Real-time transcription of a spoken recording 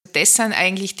das sind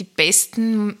eigentlich die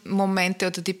besten Momente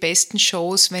oder die besten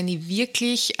Shows, wenn ich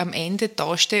wirklich am Ende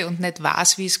dastehe und nicht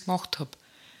weiß, wie ich es gemacht habe.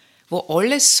 Wo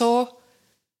alles so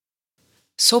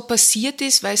passiert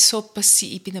ist, weil es so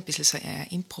passiert, ich bin ein bisschen so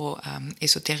eine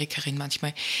Impro-Esoterikerin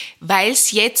manchmal, weil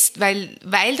das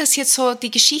jetzt so, die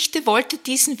Geschichte wollte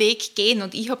diesen Weg gehen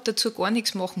und ich habe dazu gar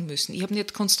nichts machen müssen. Ich habe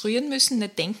nicht konstruieren müssen,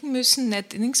 nicht denken müssen,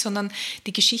 nicht nichts, sondern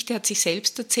die Geschichte hat sich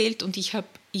selbst erzählt und ich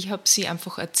hab sie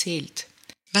einfach erzählt.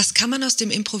 Was kann man aus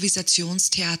dem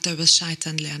Improvisationstheater übers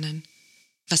Scheitern lernen?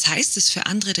 Was heißt es für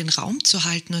andere, den Raum zu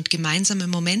halten und gemeinsam im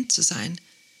Moment zu sein?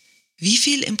 Wie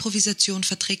viel Improvisation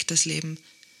verträgt das Leben?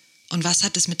 Und was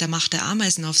hat es mit der Macht der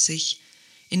Ameisen auf sich?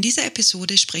 In dieser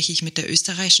Episode spreche ich mit der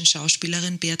österreichischen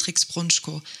Schauspielerin Beatrix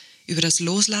Brunschko über das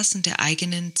Loslassen der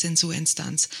eigenen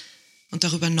Zensurinstanz und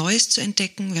darüber, Neues zu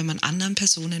entdecken, wenn man anderen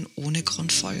Personen ohne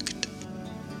Grund folgt.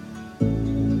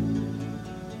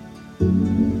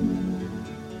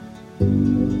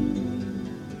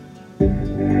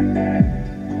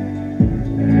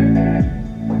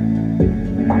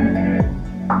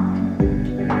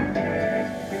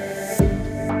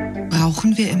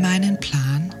 Brauchen wir immer einen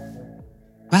Plan?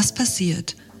 Was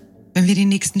passiert, wenn wir den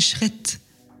nächsten Schritt,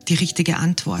 die richtige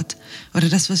Antwort oder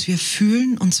das, was wir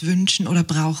fühlen, uns wünschen oder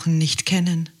brauchen, nicht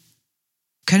kennen?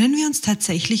 Können wir uns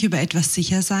tatsächlich über etwas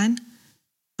sicher sein?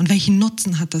 Und welchen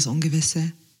Nutzen hat das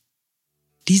Ungewisse?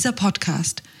 Dieser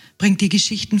Podcast bringt dir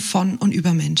Geschichten von und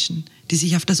über Menschen, die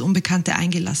sich auf das Unbekannte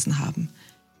eingelassen haben.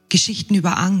 Geschichten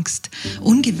über Angst,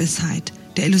 Ungewissheit,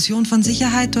 der Illusion von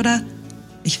Sicherheit oder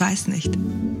ich weiß nicht.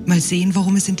 Mal sehen,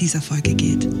 worum es in dieser Folge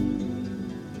geht.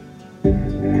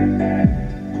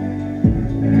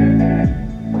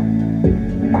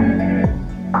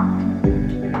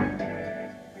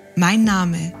 Mein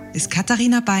Name ist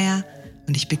Katharina Bayer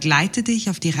und ich begleite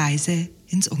dich auf die Reise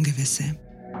ins Ungewisse.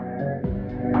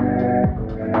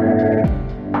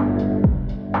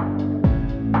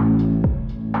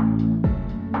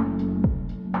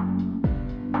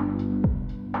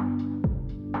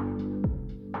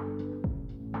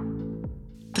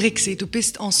 Trixi, du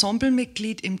bist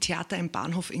Ensemblemitglied im Theater im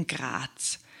Bahnhof in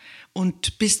Graz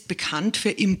und bist bekannt für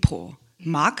Impro.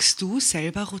 Magst du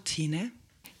selber Routine?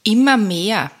 Immer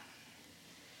mehr,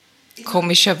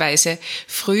 komischerweise.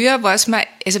 Früher war es mal,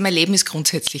 also mein Leben ist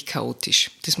grundsätzlich chaotisch,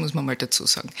 das muss man mal dazu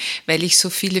sagen, weil ich so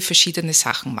viele verschiedene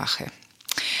Sachen mache.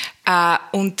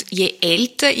 Und je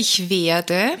älter ich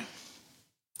werde,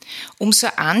 umso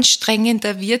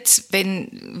anstrengender wird's,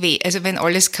 wenn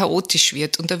alles chaotisch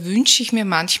wird. Und da wünsche ich mir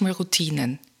manchmal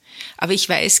Routinen. Aber ich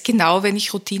weiß genau, wenn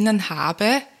ich Routinen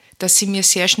habe, dass sie mir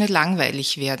sehr schnell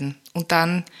langweilig werden. Und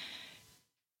dann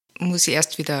muss ich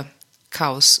erst wieder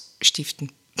Chaos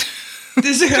stiften.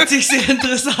 Das hört sich sehr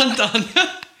interessant an.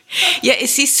 Ja,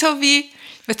 es ist so wie,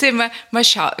 weißt du, mal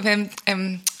schauen,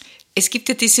 es gibt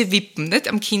ja diese Wippen, nicht,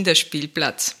 am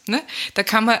Kinderspielplatz. Ne? Da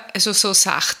kann man also so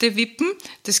sachte wippen,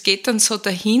 das geht dann so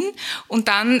dahin und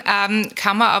dann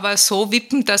kann man aber so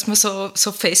wippen, dass man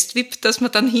so fest wippt, dass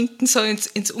man dann hinten so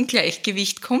ins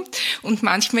Ungleichgewicht kommt. Und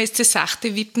manchmal ist das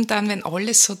sachte Wippen dann, wenn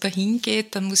alles so dahin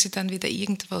geht, dann muss ich dann wieder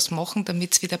irgendwas machen,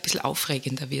 damit es wieder ein bisschen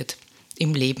aufregender wird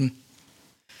im Leben.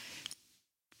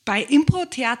 Bei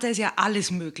Impro-Theater ist ja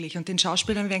alles möglich und den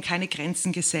Schauspielern werden keine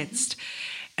Grenzen gesetzt.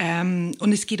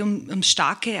 Und es geht um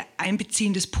starke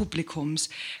Einbeziehen des Publikums.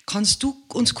 Kannst du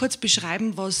uns kurz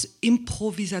beschreiben, was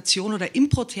Improvisation oder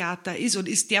Impro-Theater ist? Und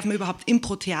darf man überhaupt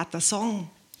Impro-Theater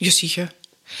sagen? Ja, sicher.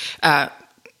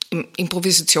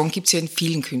 Improvisation gibt es ja in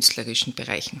vielen künstlerischen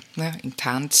Bereichen. Ne? Im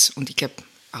Tanz und ich glaube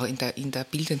auch in der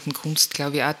bildenden Kunst,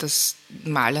 glaube ich auch, dass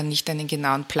Maler nicht einen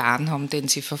genauen Plan haben, den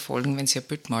sie verfolgen, wenn sie ein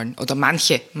Bild malen. Oder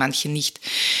manche nicht.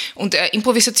 Und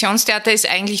Improvisationstheater ist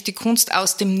eigentlich die Kunst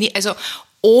aus dem, also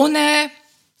ohne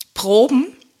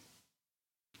Proben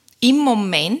im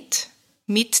Moment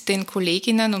mit den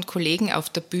Kolleginnen und Kollegen auf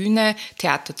der Bühne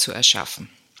Theater zu erschaffen.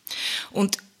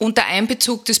 Und unter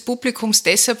Einbezug des Publikums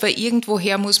deshalb, weil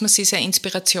irgendwoher muss man sich seine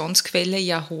Inspirationsquelle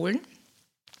ja holen.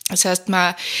 Das heißt,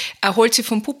 man erholt sich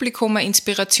vom Publikum eine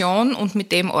Inspiration und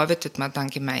mit dem arbeitet man dann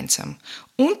gemeinsam.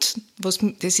 Und,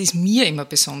 das ist mir immer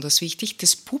besonders wichtig,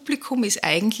 das Publikum ist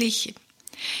eigentlich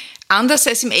anders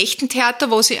als im echten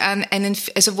Theater, wo sie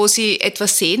wo sie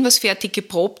etwas sehen, was fertig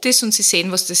geprobt ist und sie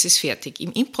sehen, was das ist fertig.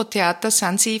 Im Impro-Theater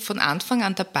sind sie von Anfang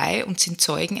an dabei und sind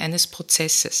Zeugen eines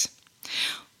Prozesses.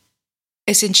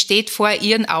 Es entsteht vor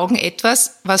ihren Augen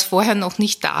etwas, was vorher noch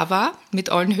nicht da war, mit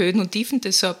allen Höhen und Tiefen,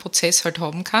 das so ein Prozess halt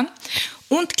haben kann.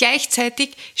 Und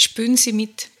gleichzeitig spüren sie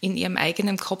mit in ihrem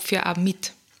eigenen Kopf ja auch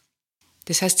mit.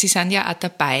 Das heißt, sie sind ja auch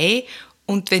dabei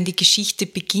und wenn die Geschichte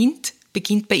beginnt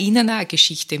bei ihnen auch eine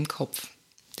Geschichte im Kopf.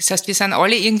 Das heißt, wir sind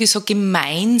alle irgendwie so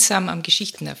gemeinsam am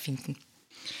Geschichten erfinden.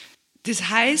 Das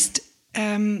heißt,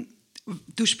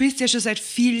 du spielst ja schon seit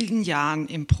vielen Jahren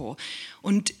Impro.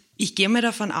 Und ich gehe mal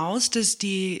davon aus, dass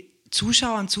die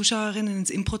Zuschauer und Zuschauerinnen ins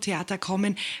Impro-Theater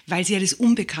kommen, weil sie ja das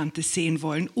Unbekannte sehen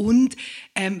wollen und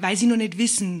weil sie noch nicht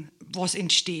wissen, was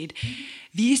entsteht.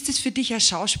 Wie ist es für dich als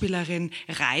Schauspielerin?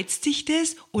 Reizt dich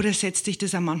das oder setzt dich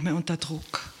das auch manchmal unter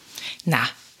Druck? Na,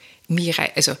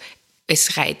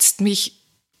 es reizt mich,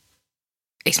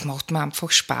 es macht mir einfach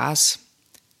Spaß.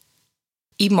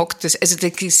 Ich mag das, es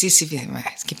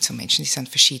gibt so Menschen, die sind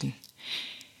verschieden.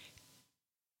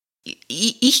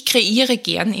 Ich kreiere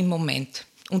gern im Moment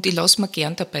und ich lasse mir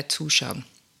gern dabei zuschauen.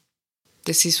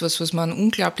 Das ist was mir einen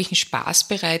unglaublichen Spaß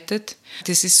bereitet.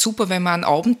 Das ist super, wenn man einen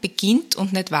Abend beginnt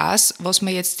und nicht weiß, was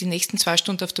man jetzt die nächsten 2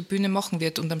 Stunden auf der Bühne machen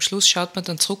wird. Und am Schluss schaut man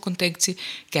dann zurück und denkt sich,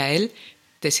 geil,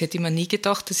 das hätte ich mir nie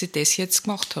gedacht, dass ich das jetzt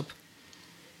gemacht habe.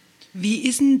 Wie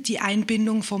ist denn die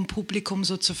Einbindung vom Publikum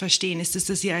so zu verstehen? Ist das,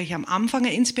 dass ihr euch am Anfang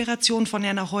eine Inspiration von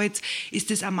einer Holz?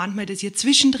 Ist das auch manchmal, dass ihr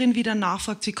zwischendrin wieder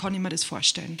nachfragt? Wie kann ich mir das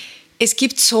vorstellen? Es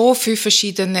gibt so viele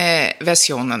verschiedene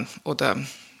Versionen oder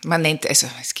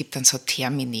es gibt dann so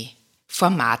Termini.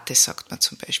 Formate, sagt man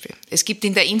zum Beispiel. Es gibt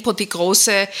in der Impro diese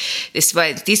großen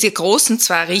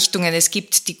 2 Richtungen. Es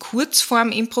gibt die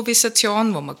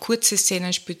Kurzform-Improvisation, wo man kurze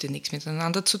Szenen spielt, die nichts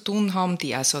miteinander zu tun haben,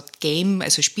 die also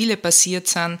Spiele basiert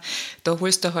sind. Da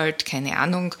holst du halt, keine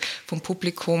Ahnung, vom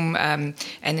Publikum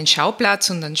einen Schauplatz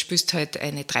und dann spielst du halt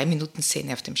eine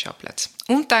 3-Minuten-Szene auf dem Schauplatz.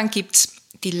 Und dann gibt's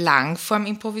die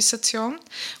Langform-Improvisation,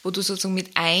 wo du sozusagen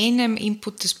mit einem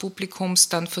Input des Publikums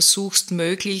dann versuchst,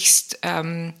 möglichst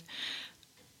eine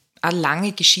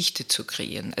lange Geschichte zu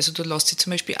kreieren. Also du lässt sie zum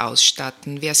Beispiel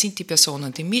ausstatten. Wer sind die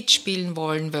Personen, die mitspielen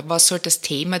wollen? Was soll das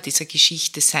Thema dieser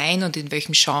Geschichte sein und in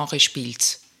welchem Genre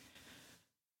spielt's?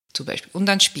 Zum Beispiel. Und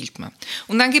dann spielt man.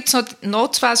 Und dann gibt es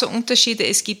noch 2 so Unterschiede.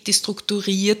 Es gibt die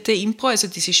strukturierte Impro, also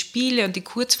diese Spiele und die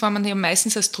Kurzformen, die haben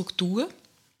meistens eine Struktur.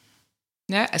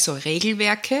 Ja, also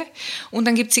Regelwerke, und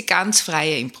dann gibt es die ganz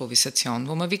freie Improvisation,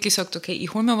 wo man wirklich sagt, okay,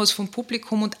 ich hole mir was vom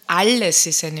Publikum und alles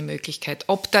ist eine Möglichkeit.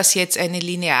 Ob das jetzt eine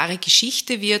lineare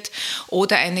Geschichte wird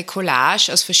oder eine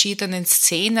Collage aus verschiedenen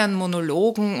Szenen,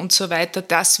 Monologen und so weiter,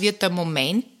 das wird der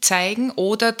Moment zeigen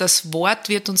oder das Wort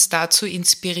wird uns dazu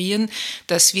inspirieren,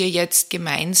 dass wir jetzt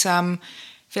gemeinsam,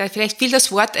 vielleicht will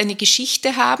das Wort eine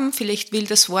Geschichte haben, vielleicht will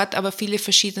das Wort aber viele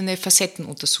verschiedene Facetten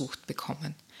untersucht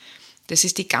bekommen. Das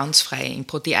ist die ganz freie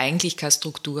Impro, die eigentlich keine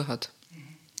Struktur hat.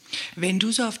 Wenn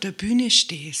du so auf der Bühne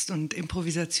stehst und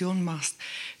Improvisation machst,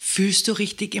 fühlst du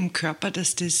richtig im Körper,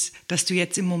 dass du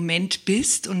jetzt im Moment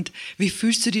bist? Und wie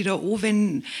fühlst du dich da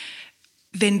an,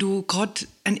 wenn du gerade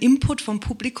einen Input vom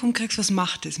Publikum kriegst? Was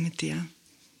macht das mit dir?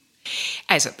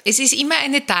 Also, es ist immer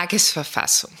eine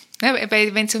Tagesverfassung,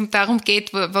 wenn es darum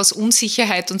geht, was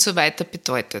Unsicherheit und so weiter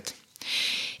bedeutet.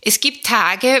 Es gibt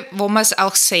Tage, wo man es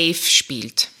auch safe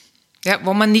spielt. Ja,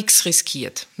 wo man nichts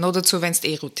riskiert. Noch dazu, wenn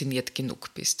du routiniert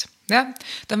genug bist. Ja,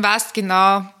 dann weißt du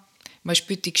genau, man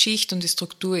spielt die Geschichte und die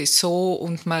Struktur ist so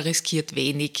und man riskiert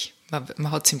wenig,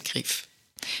 man hat es im Griff.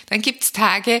 Dann gibt es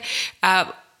Tage,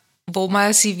 wo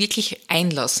man sich wirklich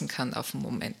einlassen kann auf den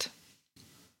Moment.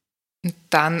 Und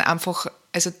dann einfach,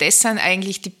 also das sind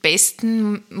eigentlich die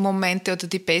besten Momente oder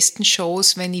die besten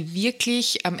Shows, wenn ich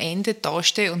wirklich am Ende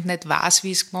dastehe und nicht weiß,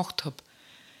 wie ich es gemacht habe.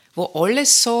 Wo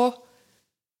alles so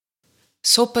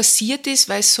passiert ist,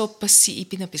 weil es so passiert, ich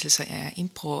bin ein bisschen so eine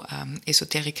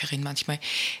Impro-Esoterikerin manchmal,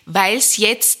 weil das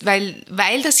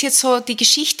jetzt so, die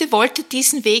Geschichte wollte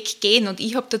diesen Weg gehen und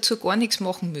ich habe dazu gar nichts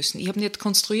machen müssen. Ich habe nicht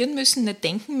konstruieren müssen, nicht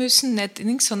denken müssen, nicht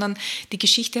nichts, sondern die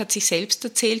Geschichte hat sich selbst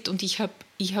erzählt und ich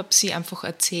hab sie einfach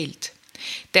erzählt.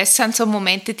 Das sind so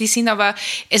Momente, die sind aber,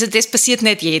 also das passiert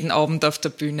nicht jeden Abend auf der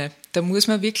Bühne. Da muss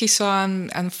man wirklich so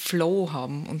einen Flow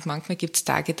haben und manchmal gibt es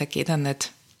Tage, da geht er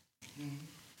nicht.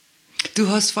 Du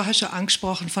hast vorher schon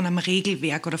angesprochen von einem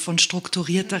Regelwerk oder von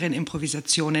strukturierteren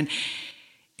Improvisationen.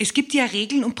 Es gibt ja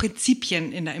Regeln und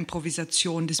Prinzipien in der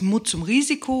Improvisation. Das Mut zum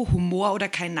Risiko, Humor oder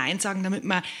kein Nein sagen, damit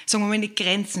man, sagen wir mal, nicht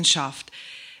Grenzen schafft.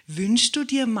 Wünschst du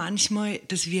dir manchmal,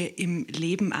 dass wir im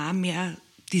Leben auch mehr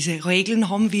diese Regeln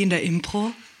haben wie in der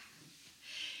Impro?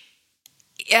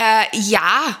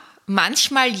 Ja,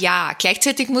 manchmal ja.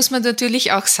 Gleichzeitig muss man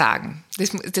natürlich auch sagen,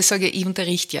 das sage ich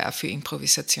unterrichte ja auch für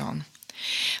Improvisation.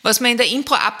 Was man in der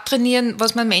Impro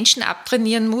was man Menschen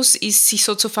abtrainieren muss, ist, sich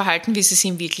so zu verhalten, wie sie sich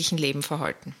im wirklichen Leben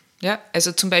verhalten. Ja?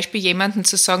 Also zum Beispiel jemandem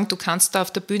zu sagen, du kannst da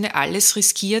auf der Bühne alles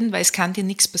riskieren, weil es kann dir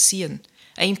nichts passieren.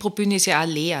 Eine Impro-Bühne ist ja auch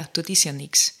leer, dort ist ja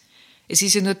nichts. Es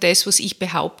ist ja nur das, was ich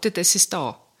behaupte, das ist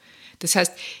da. Das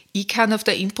heißt, ich kann auf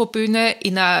der Improbühne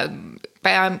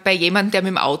bei jemandem, der mit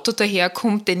dem Auto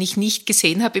daherkommt, den ich nicht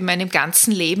gesehen habe in meinem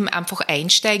ganzen Leben, einfach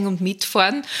einsteigen und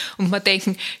mitfahren und mir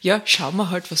denken, ja, schauen wir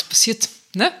halt, was passiert.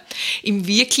 Ne? Im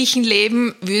wirklichen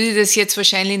Leben würde ich das jetzt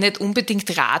wahrscheinlich nicht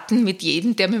unbedingt raten, mit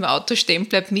jedem, der mit dem Auto stehen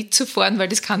bleibt, mitzufahren, weil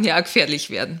das kann ja auch gefährlich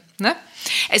werden. Ne?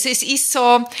 Also es ist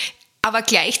so, aber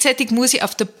gleichzeitig muss ich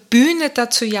auf der Bühne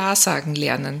dazu Ja sagen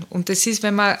lernen. Und das ist,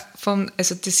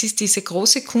 das ist diese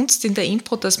große Kunst in der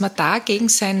Impro, dass man da gegen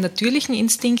seinen natürlichen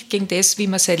Instinkt, gegen das, wie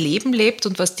man sein Leben lebt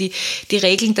und was die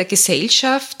Regeln der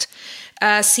Gesellschaft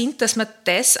sind, dass man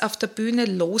das auf der Bühne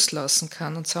loslassen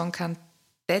kann und sagen kann,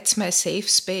 that's my safe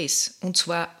space. Und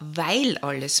zwar, weil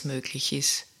alles möglich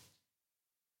ist.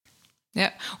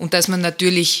 Ja, und dass man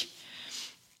natürlich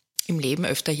im Leben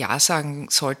öfter Ja sagen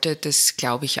sollte, das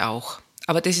glaube ich auch.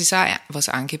 Aber das ist auch was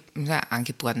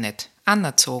angeboren nicht,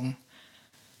 anerzogen.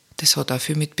 Das hat auch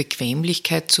viel mit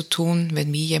Bequemlichkeit zu tun.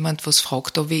 Wenn mich jemand was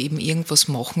fragt, ob ich eben irgendwas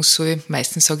machen soll,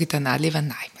 meistens sage ich dann auch lieber,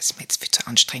 nein, das ist mir jetzt viel zu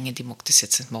anstrengend, ich mag das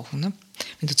jetzt nicht machen. Ne?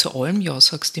 Wenn du zu allem Ja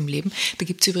sagst im Leben, da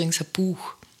gibt es übrigens ein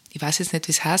Buch, ich weiß jetzt nicht,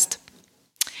 wie es heißt.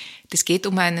 Das geht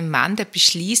um einen Mann, der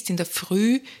beschließt, in der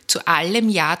Früh zu allem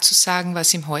Ja zu sagen,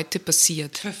 was ihm heute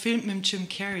passiert. Verfilmt mit Jim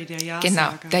Carrey, der Ja-Sager.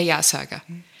 Genau, der Ja-Sager.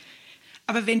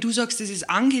 Aber wenn du sagst, das ist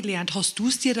angelernt, hast du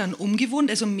es dir dann umgewohnt?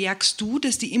 Also merkst du,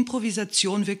 dass die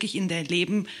Improvisation wirklich in dein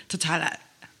Leben total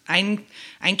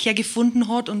Einkehr gefunden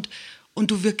hat und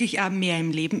du wirklich auch mehr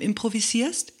im Leben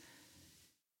improvisierst?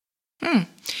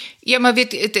 Ja,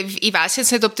 ich weiß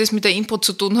jetzt nicht, ob das mit der Impro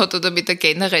zu tun hat oder mit der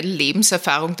generellen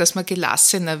Lebenserfahrung, dass man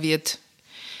gelassener wird.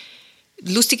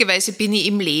 Lustigerweise bin ich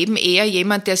im Leben eher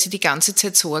jemand, der sich die ganze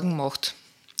Zeit Sorgen macht.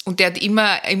 Und der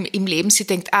immer im Leben sich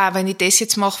denkt, wenn ich das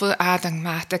jetzt mache, dann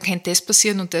kann das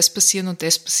passieren und das passieren und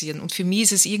das passieren. Und für mich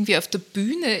ist es irgendwie auf der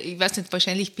Bühne, ich weiß nicht,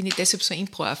 wahrscheinlich bin ich deshalb so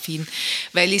impro-affin,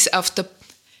 weil ich es auf der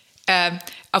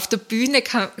Bühne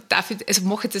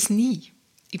mache ich das nie.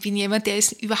 Ich bin jemand, der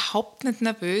ist überhaupt nicht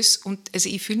nervös und also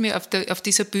ich fühle mich auf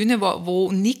dieser Bühne,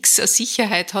 wo nichts eine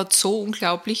Sicherheit hat, so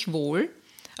unglaublich wohl.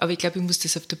 Aber ich glaube, ich muss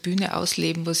das auf der Bühne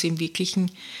ausleben, was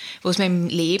man im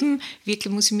Leben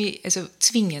wirklich muss ich mich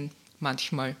zwingen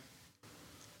manchmal.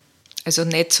 Also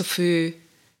nicht so viel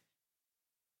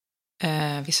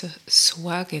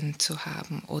Sorgen zu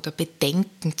haben oder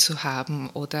Bedenken zu haben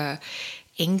oder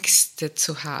Ängste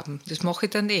zu haben. Das mache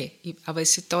ich dann eh. Aber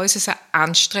da ist es eine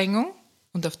Anstrengung.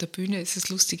 Und auf der Bühne ist es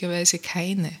lustigerweise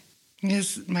keine.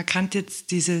 Man kann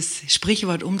jetzt dieses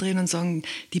Sprichwort umdrehen und sagen,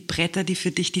 die Bretter, die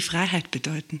für dich die Freiheit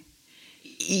bedeuten.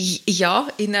 Ja,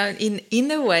 in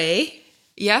a way,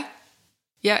 ja.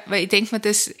 Ja, weil ich denke mir,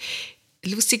 dass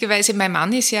lustigerweise, mein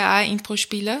Mann ist ja auch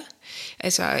Impro-Spieler,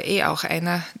 also auch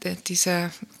einer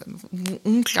dieser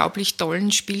unglaublich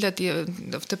tollen Spieler, die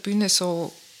auf der Bühne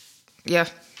so, ja,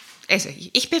 also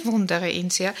ich bewundere ihn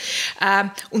sehr.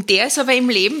 Und der ist aber im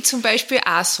Leben zum Beispiel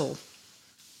auch so.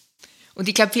 Und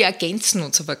ich glaube, wir ergänzen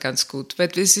uns aber ganz gut, weil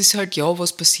das ist halt, ja,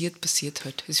 was passiert, passiert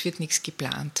halt. Es wird nichts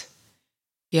geplant.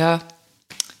 Ja,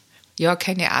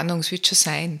 keine Ahnung, es wird schon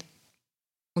sein.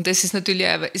 Und das ist natürlich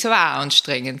ist aber auch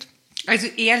anstrengend. Also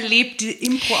er lebt die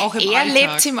Impro auch im Alltag? Er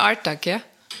lebt es im Alltag, ja.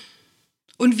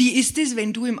 Und wie ist es,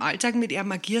 wenn du im Alltag mit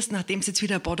ihm agierst, nachdem du jetzt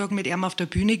wieder ein paar Tage mit ihm auf der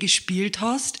Bühne gespielt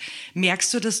hast?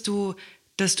 Merkst du, dass du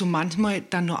manchmal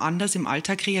dann noch anders im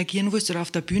Alltag reagieren willst oder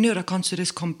auf der Bühne oder kannst du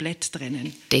das komplett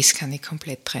trennen? Das kann ich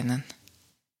komplett trennen.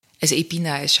 Also ich bin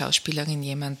auch als Schauspielerin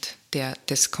jemand, der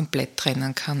das komplett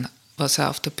trennen kann, was er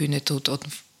auf der Bühne tut. Und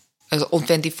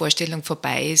wenn die Vorstellung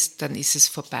vorbei ist, dann ist es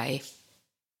vorbei.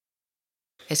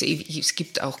 Also es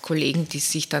gibt auch Kollegen, die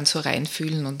sich dann so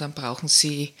reinfühlen und dann brauchen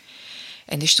sie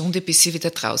eine Stunde, bis sie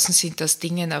wieder draußen sind aus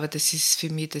Dingen, aber das ist für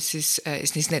mich, es ist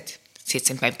nicht, das ist jetzt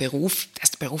in meinem Beruf, das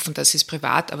ist Beruf und das ist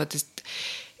privat, aber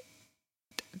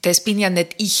das bin ja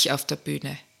nicht ich auf der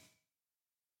Bühne.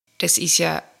 Das ist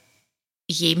ja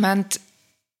jemand,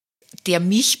 der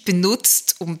mich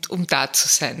benutzt, um da zu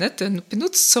sein. Ne? Der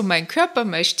benutzt so meinen Körper,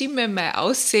 meine Stimme, mein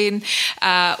Aussehen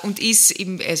und ist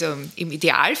im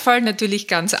Idealfall natürlich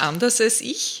ganz anders als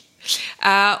ich.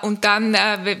 Und dann,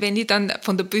 wenn ich dann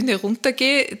von der Bühne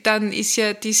runtergehe, dann ist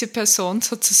ja diese Person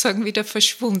sozusagen wieder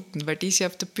verschwunden, weil die ist ja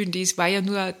auf der Bühne,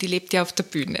 die lebt ja auf der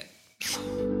Bühne.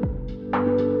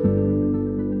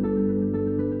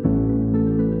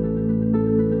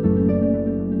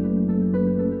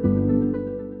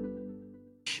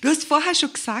 Du hast vorher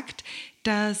schon gesagt,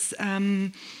 dass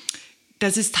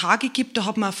dass es Tage gibt, da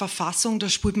hat man eine Verfassung, da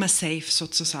spielt man safe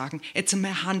sozusagen. Jetzt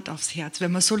einmal Hand aufs Herz.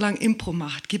 Wenn man so lange Impro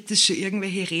macht, gibt es schon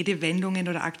irgendwelche Redewendungen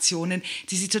oder Aktionen,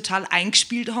 die sich total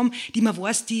eingespielt haben, die man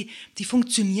weiß, die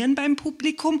funktionieren beim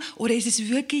Publikum? Oder ist es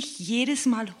wirklich jedes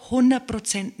Mal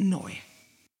 100% neu?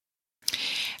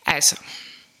 Also,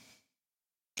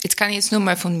 jetzt kann ich jetzt nur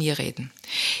mal von mir reden.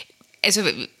 Also,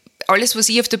 alles, was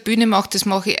ich auf der Bühne mache, das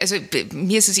mache ich, also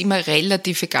mir ist es immer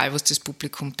relativ egal, was das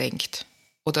Publikum denkt.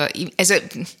 Oder, also,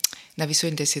 wie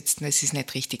soll ich das jetzt, es ist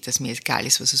nicht richtig, dass mir egal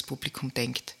ist, was das Publikum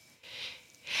denkt.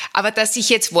 Aber dass ich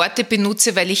jetzt Worte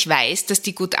benutze, weil ich weiß, dass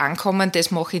die gut ankommen,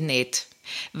 das mache ich nicht.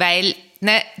 Weil,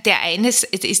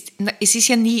 es ist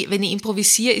ja nie, wenn ich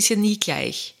improvisiere, ist ja nie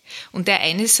gleich. Und der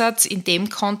eine Satz in dem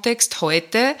Kontext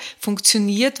heute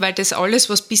funktioniert, weil das alles,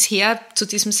 was bisher zu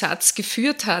diesem Satz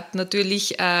geführt hat,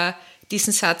 natürlich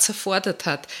diesen Satz erfordert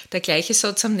hat. Der gleiche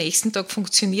Satz am nächsten Tag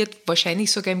funktioniert wahrscheinlich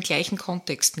sogar im gleichen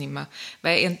Kontext nicht mehr,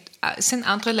 weil es sind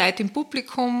andere Leute im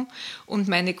Publikum und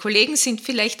meine Kollegen sind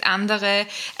vielleicht andere.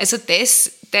 Also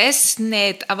das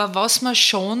nicht, aber was man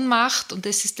schon macht, und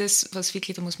das ist das, was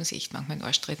wirklich, da muss man sich echt manchmal in den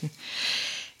Arsch treten,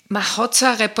 man hat so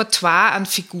ein Repertoire an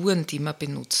Figuren, die man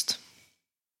benutzt.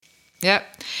 Ja,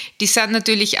 die sind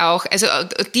natürlich auch, also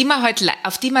auf die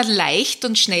man leicht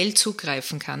und schnell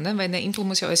zugreifen kann, ne? Weil in der Impro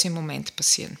muss ja alles im Moment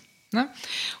passieren. Ne?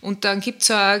 Und dann gibt es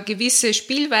so gewisse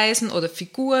Spielweisen oder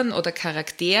Figuren oder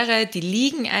Charaktere, die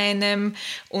liegen einem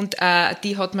und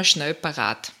die hat man schnell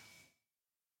parat.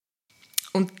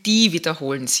 Und die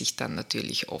wiederholen sich dann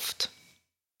natürlich oft.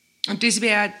 Und die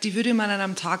würde man dann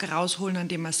am Tag rausholen, an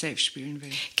dem man selbst spielen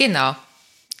will. Genau.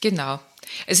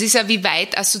 Es ist ja, wie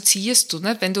weit assoziierst du,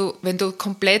 ne? Wenn du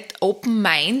komplett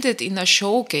open-minded in eine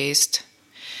Show gehst,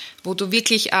 wo du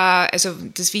wirklich, also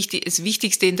das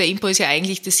Wichtigste in der Impro ist ja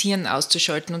eigentlich das Hirn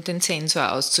auszuschalten und den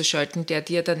Sensor auszuschalten, der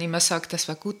dir dann immer sagt, das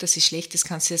war gut, das ist schlecht, das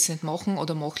kannst du jetzt nicht machen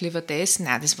oder mach lieber das.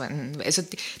 Nein,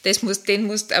 den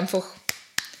musst einfach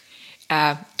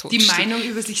die Meinung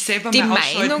über sich selber die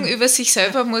Meinung über sich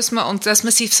selber muss man, und dass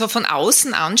man sich so von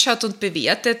außen anschaut und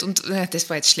bewertet und das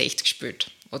war jetzt schlecht gespielt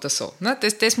oder so. Ne?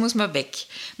 Das muss man weg.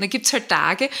 Und dann gibt es halt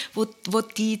Tage, wo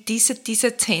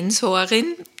diese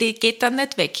Zensorin, die geht dann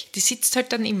nicht weg. Die sitzt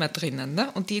halt dann immer drinnen,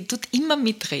 ne? Und die tut immer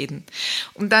mitreden.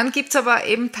 Und dann gibt es aber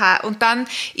eben und dann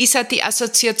ist halt die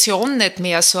Assoziation nicht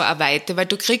mehr so eine weite, weil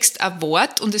du kriegst ein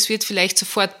Wort und es wird vielleicht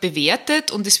sofort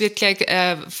bewertet und es wird gleich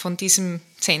von diesem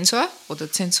Zensor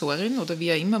oder Zensorin oder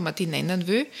wie auch immer man die nennen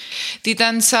will, die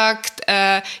dann sagt,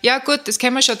 ja gut, das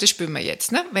kennen wir schon, das spielen wir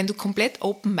jetzt. Ne? Wenn du komplett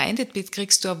open-minded bist,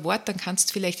 kriegst du ein Wort, dann kannst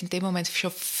du vielleicht in dem Moment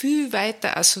schon viel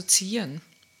weiter assoziieren,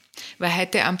 weil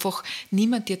heute einfach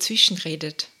niemand dir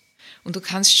zwischenredet und du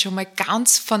kannst schon mal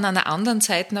ganz von einer anderen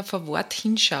Seite auf ein Wort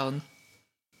hinschauen.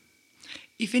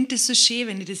 Ich finde das so schön,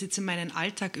 wenn ich das jetzt in meinen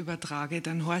Alltag übertrage,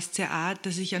 dann heißt es ja auch,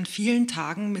 dass ich an vielen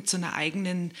Tagen mit so einer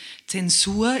eigenen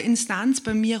Zensurinstanz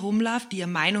bei mir rumlaufe, die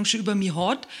eine Meinung schon über mich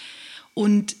hat.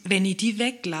 Und wenn ich die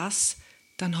weglasse,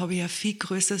 dann habe ich eine viel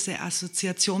größere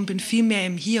Assoziation, bin viel mehr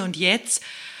im Hier und Jetzt.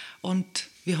 Und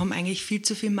wir haben eigentlich viel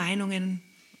zu viele Meinungen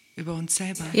über uns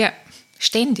selber. Ja,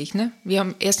 ständig. Ne? Wir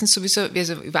haben erstens sowieso,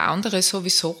 also über andere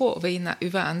sowieso, aber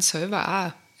über einen selber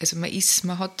auch. Also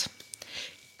man hat...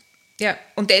 Ja,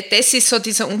 und das ist so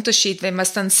dieser Unterschied, wenn man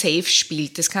es dann safe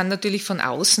spielt. Das kann natürlich von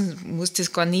außen, muss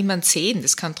das gar niemand sehen.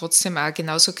 Das kann trotzdem auch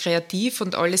genauso kreativ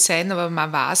und alles sein, aber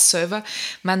man weiß selber,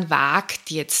 man wagt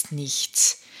jetzt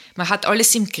nichts. Man hat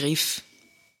alles im Griff.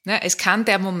 Ne? Es kann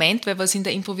der Moment, weil was in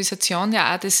der Improvisation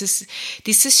ja auch,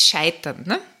 dieses Scheitern.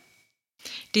 Ne?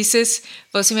 Dieses,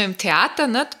 was immer im Theater,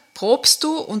 ne? Probst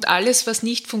du und alles, was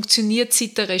nicht funktioniert,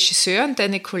 sieht der Regisseur und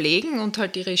deine Kollegen und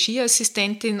halt die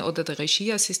Regieassistentin oder der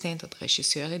Regieassistent oder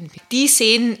Regisseurin. Die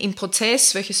sehen im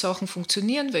Prozess, welche Sachen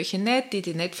funktionieren, welche nicht.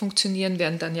 Die nicht funktionieren,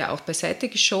 werden dann ja auch beiseite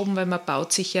geschoben, weil man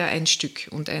baut sich ja ein Stück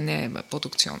und eine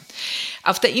Produktion.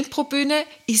 Auf der Improbühne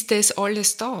ist das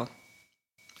alles da.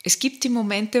 Es gibt die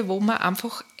Momente, wo man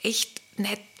einfach echt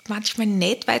manchmal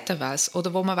nicht weiter weiß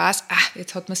oder wo man weiß,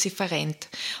 jetzt hat man sie verrennt.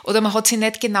 Oder man hat sie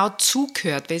nicht genau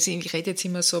zugehört, weil ich rede jetzt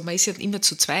immer so, man ist ja immer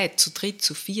zu zweit, zu dritt,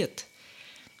 zu viert.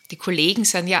 Die Kollegen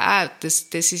sind ja auch, das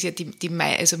ist ja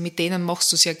also mit denen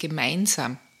machst du es ja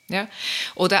gemeinsam. Ja?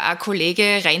 Oder ein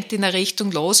Kollege rennt in eine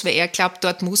Richtung los, weil er glaubt,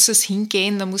 dort muss es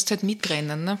hingehen, dann musst du halt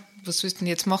mitrennen. Ne? Was willst du denn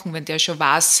jetzt machen, wenn der schon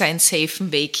weiß, seinen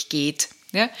safen Weg geht?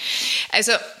 Ja?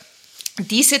 Also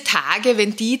diese Tage,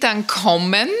 wenn die dann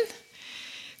kommen,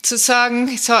 zu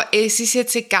sagen, so, es ist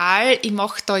jetzt egal, ich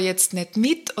mache da jetzt nicht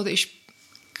mit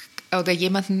oder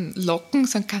jemanden locken,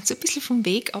 sagen, kannst du ein bisschen vom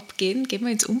Weg abgehen, gehen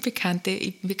wir ins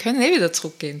Unbekannte, wir können wieder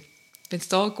zurückgehen. Wenn es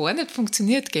da gar nicht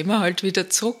funktioniert, gehen wir halt wieder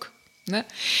zurück. Ne?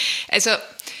 Also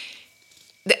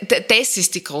Das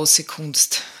ist die große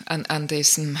Kunst an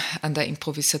der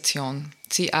Improvisation,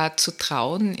 sie auch zu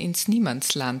trauen ins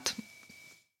Niemandsland.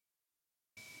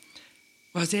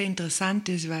 Was ja interessant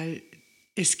ist, weil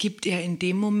es gibt ja in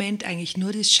dem Moment eigentlich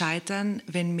nur das Scheitern,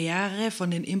 wenn mehrere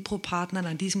von den Impro-Partnern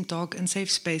an diesem Tag ein Safe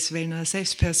Space wählen, eine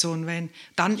Safe-Person wählen.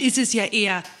 Dann ist es ja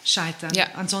eher Scheitern.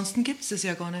 Ja. Ansonsten gibt es das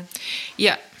ja gar nicht.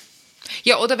 Ja,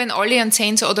 oder wenn alle ihren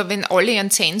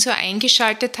Sensor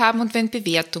eingeschaltet haben und wenn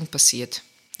Bewertung passiert.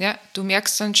 Ja, du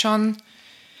merkst dann schon,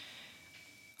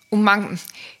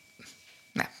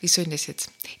 wie soll ich das jetzt?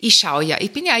 Ich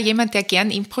bin ja jemand, der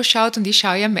gern Impro schaut und ich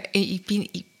schaue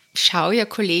ja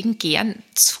Kollegen gern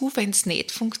zu, wenn es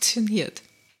nicht funktioniert.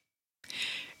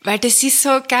 Weil das ist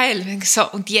so geil.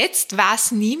 So, und jetzt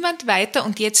weiß niemand weiter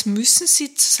und jetzt müssen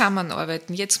sie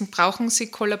zusammenarbeiten. Jetzt brauchen sie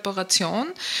Kollaboration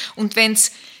und wenn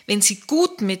sie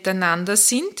gut miteinander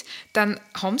sind, dann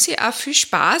haben sie auch viel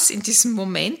Spaß in diesem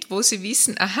Moment, wo sie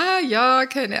wissen, aha, ja,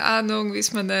 keine Ahnung,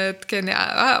 wissen wir nicht, keine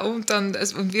Ahnung, und dann,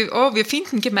 wir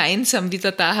finden gemeinsam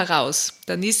wieder da heraus.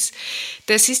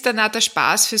 Das ist dann auch der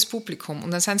Spaß fürs Publikum.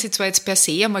 Und dann sind sie zwar jetzt per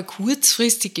se einmal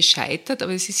kurzfristig gescheitert,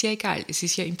 aber es ist ja egal, es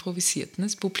ist ja improvisiert. Ne?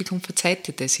 Das Publikum verzeiht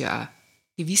dir das ja auch.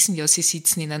 Die wissen ja, sie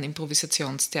sitzen in einem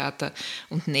Improvisationstheater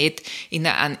und nicht in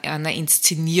einer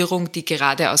Inszenierung, die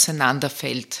gerade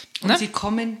auseinanderfällt. Und sie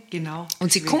kommen genau.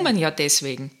 Und sie kommen ja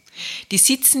deswegen. Die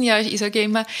sitzen ja, ich sage ja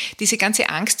immer, diese ganze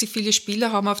Angst, die viele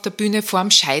Spieler haben auf der Bühne vorm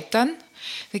Scheitern.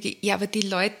 Ja, aber die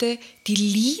Leute, die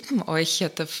lieben euch ja,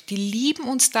 die lieben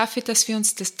uns dafür, dass wir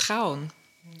uns das trauen.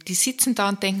 Die sitzen da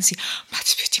und denken sich,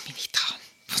 das würde ich mir nicht trauen.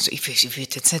 Also ich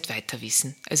würde jetzt nicht weiter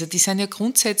wissen. Also die sind ja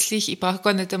grundsätzlich, ich brauche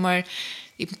gar nicht einmal,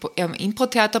 im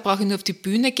Impro-Theater brauche ich nur auf die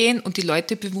Bühne gehen und die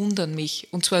Leute bewundern mich.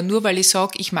 Und zwar nur, weil ich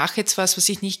sage, ich mache jetzt was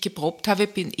ich nicht geprobt habe,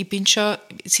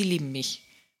 sie lieben mich.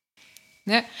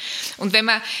 Ne? Und wenn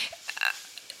man,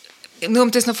 nur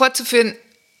um das noch fortzuführen,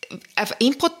 auf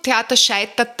Impro-Theater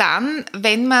scheitert dann,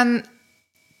 wenn man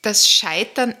das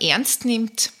Scheitern ernst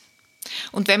nimmt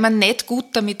und wenn man nicht gut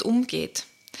damit umgeht.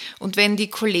 Und wenn die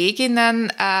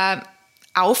Kolleginnen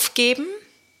aufgeben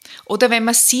oder wenn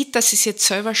man sieht, dass sie es jetzt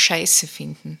selber scheiße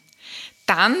finden,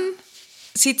 dann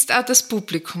sitzt auch das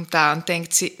Publikum da und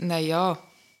denkt sich, naja,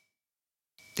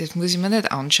 das muss ich mir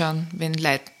nicht anschauen, wenn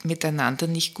Leute miteinander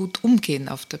nicht gut umgehen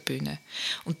auf der Bühne.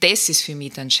 Und das ist für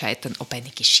mich dann Scheitern. Ob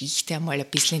eine Geschichte einmal ein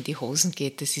bisschen in die Hosen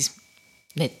geht, das ist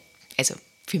nicht, also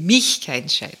für mich kein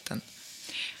Scheitern.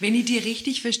 Wenn ich dir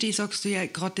richtig verstehe, sagst du ja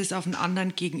gerade das auf einen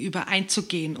anderen gegenüber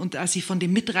einzugehen und sich von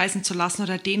dem mitreißen zu lassen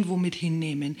oder den womit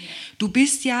hinnehmen. Du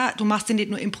machst ja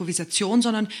nicht nur Improvisation,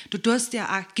 sondern du tust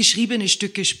ja auch geschriebene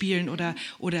Stücke spielen oder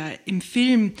im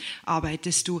Film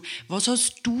arbeitest du. Was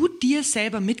hast du dir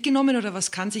selber mitgenommen oder was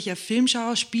kann sich ein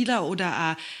Filmschauspieler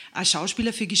oder ein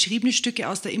Schauspieler für geschriebene Stücke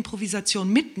aus der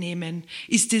Improvisation mitnehmen?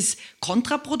 Ist es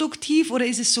kontraproduktiv oder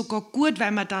ist es sogar gut,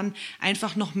 weil man dann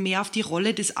einfach noch mehr auf die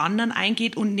Rolle des anderen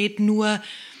eingeht und nicht nur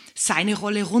seine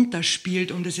Rolle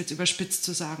runterspielt, um das jetzt überspitzt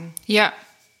zu sagen? Ja,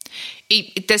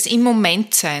 das im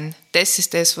Moment sein, das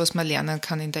ist das, was man lernen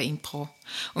kann in der Impro.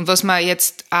 Und was man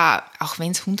jetzt, auch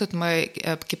wenn es 100-mal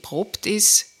geprobt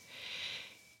ist,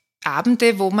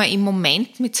 Abende, wo man im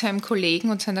Moment mit seinem Kollegen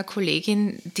und seiner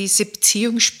Kollegin diese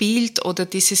Beziehung spielt oder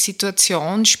diese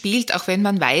Situation spielt, auch wenn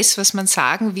man weiß, was man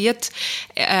sagen wird,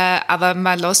 aber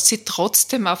man lässt sie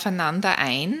trotzdem aufeinander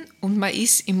ein und man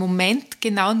ist im Moment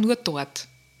genau nur dort.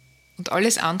 Und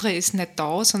alles andere ist nicht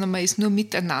da, sondern man ist nur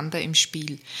miteinander im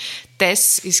Spiel.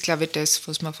 Das ist, glaube ich, das,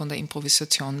 was man von der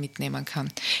Improvisation mitnehmen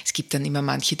kann. Es gibt dann immer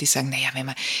manche, die sagen, naja, wenn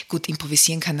man gut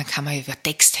improvisieren kann, dann kann man über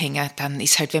Texthänger, dann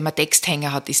ist halt, wenn man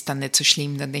Texthänger hat, ist dann nicht so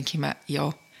schlimm. Dann denke ich mir,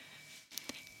 ja,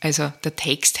 also der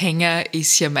Texthänger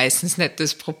ist ja meistens nicht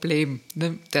das Problem.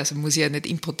 Ne? Also muss ich ja nicht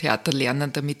Impro-Theater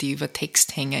lernen, damit ich über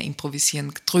Texthänger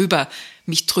improvisieren,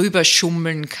 mich drüber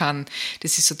schummeln kann.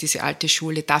 Das ist so diese alte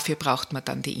Schule. Dafür braucht man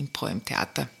dann die Impro im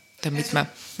Theater. Damit man,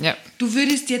 ja. Du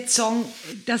würdest jetzt sagen,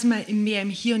 dass man mehr im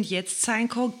Hier und Jetzt sein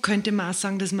kann. Könnte man auch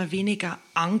sagen, dass man weniger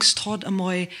Angst hat,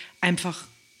 einmal einfach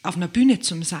auf einer Bühne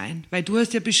zu sein. Weil du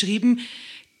hast ja beschrieben,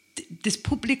 das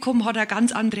Publikum hat eine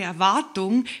ganz andere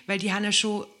Erwartung, weil die haben ja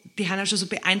schon so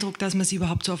beeindruckt, dass man sie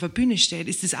überhaupt so auf der Bühne steht.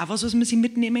 Ist das auch was man sich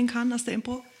mitnehmen kann aus der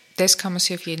Impro? Das kann man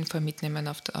sich auf jeden Fall mitnehmen.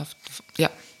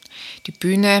 Die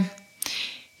Bühne.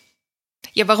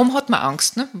 Ja, warum hat man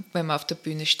Angst, ne, wenn man auf der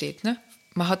Bühne steht? Ne?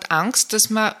 Man hat Angst, dass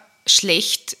man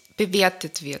schlecht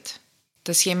bewertet wird.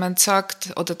 Dass jemand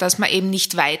sagt, oder dass man eben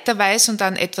nicht weiter weiß und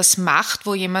dann etwas macht,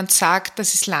 wo jemand sagt,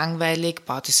 das ist langweilig,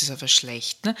 das ist aber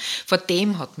schlecht. Ne? Vor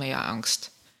dem hat man ja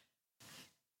Angst.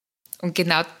 Und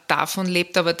genau davon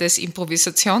lebt aber das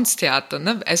Improvisationstheater.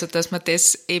 Ne? Also, dass man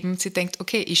das eben, sie denkt,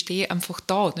 okay, ich stehe einfach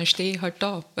da, dann stehe ich halt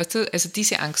da. Weißt du? Also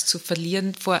diese Angst zu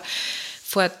verlieren vor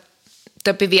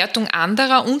der Bewertung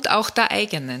anderer und auch der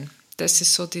eigenen. Das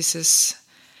ist so dieses,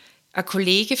 ein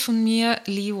Kollege von mir,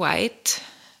 Lee White,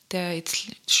 der jetzt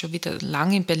schon wieder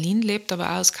lange in Berlin lebt, aber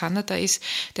auch aus Kanada ist,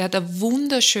 der hat eine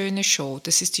wunderschöne Show.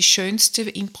 Das ist die schönste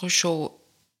Impro-Show,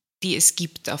 die es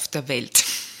gibt auf der Welt.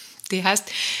 Die heißt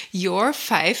Your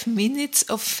 5 Minutes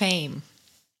of Fame.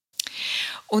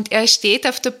 Und er steht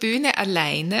auf der Bühne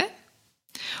alleine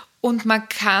und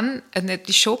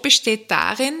die Show besteht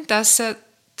darin, dass er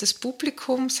das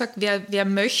Publikum sagt, wer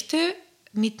möchte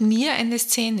mit mir eine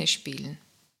Szene spielen.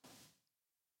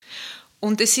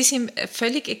 Und es ist ihm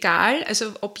völlig egal,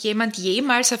 also ob jemand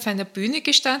jemals auf einer Bühne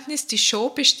gestanden ist. Die Show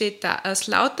besteht da aus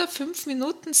lauter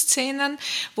 5-Minuten-Szenen,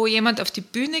 wo jemand auf die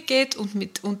Bühne geht und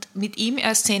mit ihm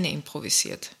eine Szene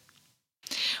improvisiert.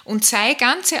 Und seine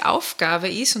ganze Aufgabe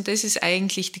ist, und das ist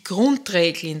eigentlich die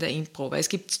Grundregel in der Impro, weil es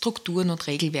gibt Strukturen und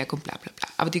Regelwerk und bla bla bla,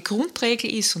 aber die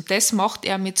Grundregel ist, und das macht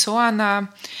er mit so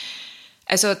einer,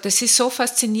 also das ist so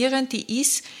faszinierend, die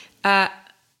ist,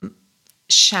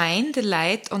 shine the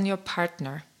light on your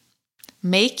partner.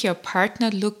 Make your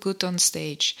partner look good on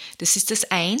stage. Das ist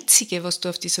das Einzige, was du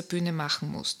auf dieser Bühne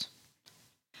machen musst.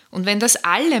 Und wenn das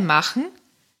alle machen,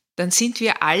 dann sind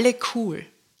wir alle cool.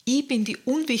 Ich bin die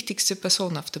unwichtigste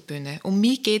Person auf der Bühne. Um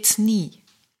mich geht's nie.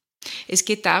 Es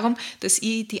geht darum, dass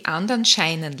ich die anderen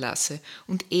scheinen lasse.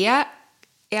 Und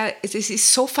es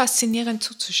ist so faszinierend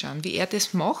zuzuschauen, wie er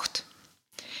das macht.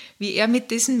 Wie er mit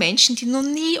diesen Menschen, die noch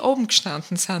nie oben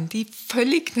gestanden sind, die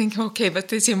völlig denken, okay, wenn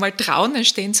die sich mal trauen, dann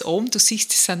stehen sie oben, du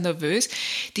siehst, die sind nervös,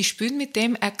 die spielen mit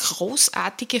dem eine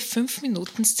großartige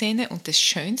 5-Minuten-Szene und das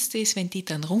Schönste ist, wenn die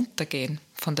dann runtergehen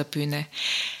von der Bühne.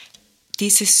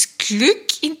 Dieses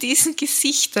Glück in diesen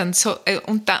Gesichtern so,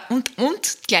 und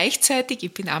gleichzeitig,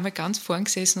 ich bin einmal ganz vorn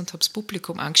gesessen und habe das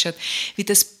Publikum angeschaut, wie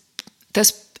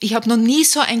ich habe noch nie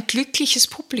so ein glückliches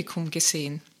Publikum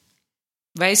gesehen.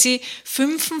 Weil sie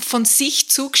 5 von sich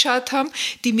zugeschaut haben,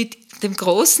 die mit dem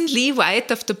großen Lee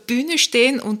White auf der Bühne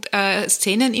stehen und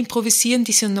Szenen improvisieren,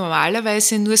 die sie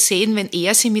normalerweise nur sehen, wenn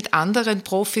er sie mit anderen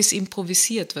Profis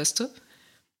improvisiert, weißt du?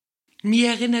 Mir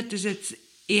erinnert das jetzt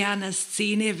eher an eine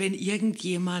Szene, wenn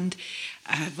irgendjemand,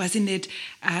 weiß ich nicht,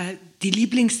 die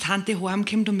Lieblingstante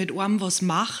heimkommt und mit einem was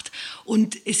macht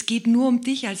und es geht nur um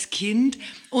dich als Kind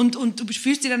und du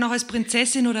fühlst dich dann auch als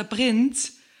Prinzessin oder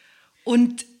Prinz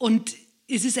und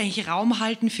es ist eigentlich Raum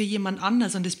halten für jemand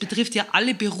anders und es betrifft ja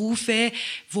alle Berufe,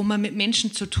 wo man mit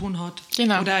Menschen zu tun hat.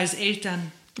 Genau. Oder als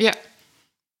Eltern. Ja.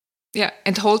 Ja,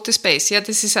 and hold the space. Ja,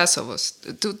 das ist auch sowas.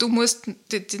 Du musst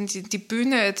die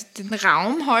Bühne, den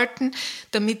Raum halten,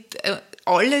 damit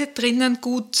alle drinnen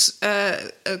gut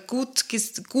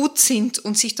sind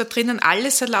und sich da drinnen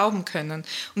alles erlauben können.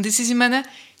 Und das ist, ich meine,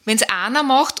 wenn es einer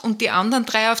macht und die anderen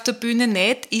 3 auf der Bühne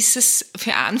nicht, ist es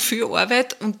für einen viel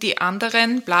Arbeit und die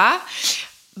anderen bla.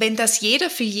 Wenn das jeder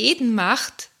für jeden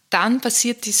macht, dann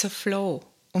passiert dieser Flow.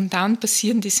 Und dann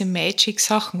passieren diese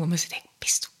Magic-Sachen, wo man sich denkt,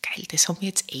 bist du geil, das haben wir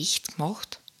jetzt echt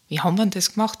gemacht? Wie haben wir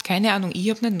das gemacht? Keine Ahnung, ich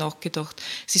habe nicht nachgedacht.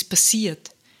 Es ist passiert.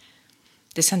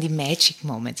 Das sind die Magic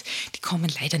Moments. Die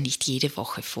kommen leider nicht jede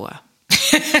Woche vor.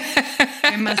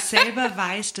 Wenn man selber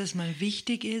weiß, dass man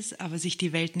wichtig ist, aber sich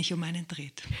die Welt nicht um einen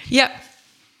dreht. Ja,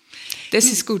 das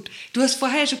ist gut. Du hast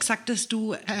vorher schon gesagt, dass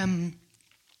du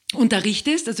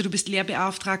unterrichtest, also du bist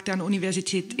Lehrbeauftragte an der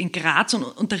Universität in Graz und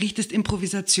unterrichtest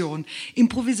Improvisation.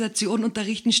 Improvisation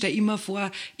unterrichten, stell immer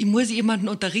vor, ich muss jemanden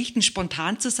unterrichten,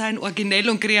 spontan zu sein, originell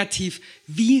und kreativ.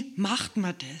 Wie macht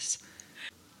man das?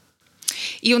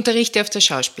 Ich unterrichte auf der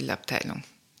Schauspielabteilung.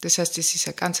 Das heißt, es ist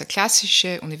eine ganz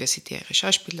klassische universitäre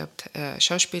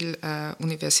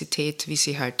Schauspieluniversität, wie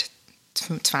sie halt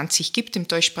 20 gibt im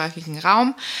deutschsprachigen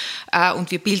Raum. Und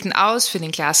wir bilden aus für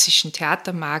den klassischen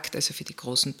Theatermarkt, also für die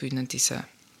großen Bühnen dieser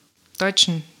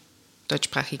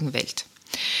deutschsprachigen Welt.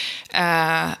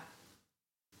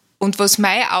 Und was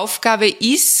meine Aufgabe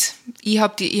ist, ich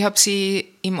hab sie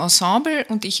im Ensemble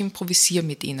und ich improvisiere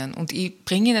mit ihnen. Und ich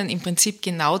bringe ihnen im Prinzip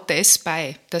genau das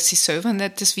bei, dass sie selber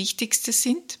nicht das Wichtigste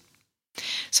sind,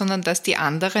 sondern dass die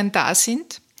anderen da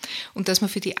sind und dass man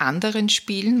für die anderen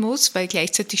spielen muss, weil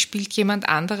gleichzeitig spielt jemand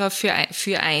anderer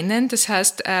für einen. Das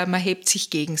heißt, man hebt sich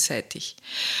gegenseitig.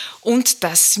 Und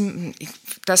das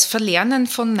Verlernen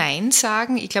von Nein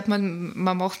sagen, ich glaube,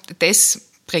 man macht das,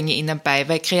 bringe ich ihnen bei,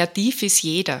 weil kreativ ist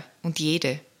jeder und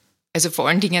jede. Also vor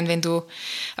allen Dingen, wenn du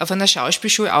auf einer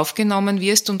Schauspielschule aufgenommen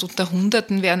wirst und unter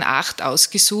Hunderten werden 8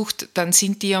 ausgesucht, dann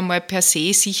sind die ja mal per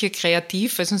se sicher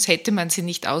kreativ, weil sonst hätte man sie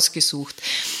nicht ausgesucht.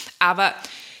 Aber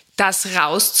das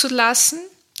rauszulassen,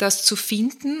 das zu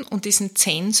finden und diesen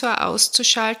Zensor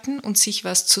auszuschalten und sich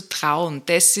was zu trauen.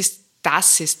 Das ist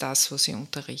das, was ich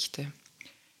unterrichte.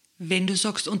 Wenn du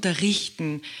sagst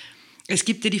unterrichten, es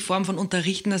gibt ja die Form von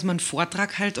unterrichten, dass man einen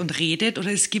Vortrag hält und redet,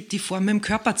 oder es gibt die Form, mit dem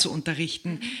Körper zu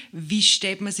unterrichten. Wie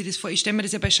stellt man sich das vor? Ich stelle mir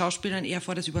das ja bei Schauspielern eher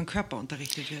vor, dass über den Körper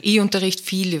unterrichtet wird. Ich unterrichte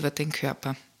viel über den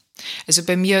Körper. Also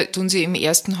bei mir tun sie im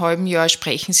ersten halben Jahr,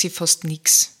 sprechen sie fast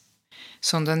nichts,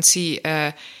 sondern sie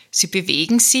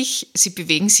bewegen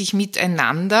sich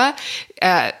miteinander,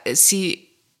 sie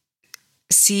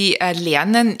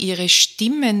lernen, ihre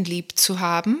Stimmen lieb zu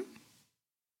haben.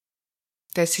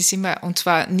 Das ist immer, und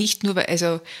zwar nicht nur,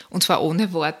 und zwar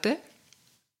ohne Worte.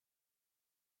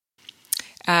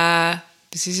 Das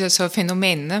ist ja so ein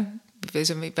Phänomen, ne?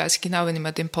 Also ich weiß genau, wenn ich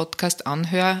mir den Podcast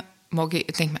anhöre, denke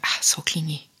ich mir, so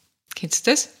klinge ich. Kennst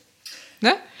du das?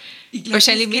 Ne? Glaub,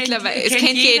 wahrscheinlich mittlerweile, es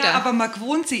kennt jeder. Aber man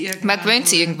gewöhnt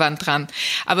sich irgendwann dran.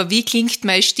 Aber wie klingt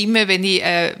meine Stimme, wenn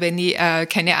ich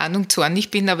keine Ahnung,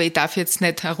 zornig bin, aber ich darf jetzt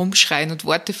nicht herumschreien und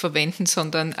Worte verwenden,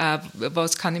 sondern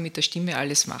was kann ich mit der Stimme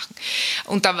alles machen?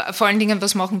 Und da, vor allen Dingen,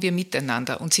 was machen wir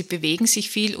miteinander? Und sie bewegen sich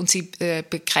viel und sie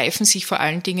begreifen sich vor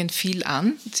allen Dingen viel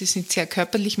an. Sie sind sehr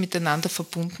körperlich miteinander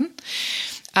verbunden.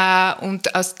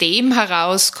 Und aus dem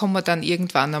heraus kommen wir dann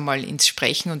irgendwann einmal ins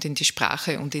Sprechen und in die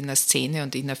Sprache und in eine Szene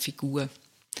und in eine Figur.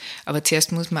 Aber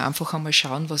zuerst muss man einfach einmal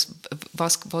schauen, was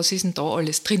ist denn da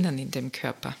alles drinnen in dem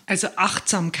Körper. Also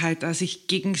Achtsamkeit, also sich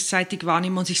gegenseitig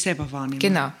wahrnehmen und sich selber wahrnehmen.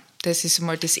 Genau, das ist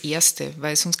mal das Erste,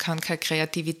 weil sonst kann keine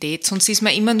Kreativität, sonst ist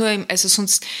man immer nur,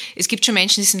 es gibt schon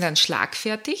Menschen, die sind dann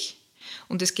schlagfertig.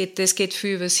 Und das geht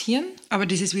viel übers Hirn. Aber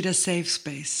das ist wieder Safe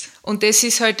Space. Und das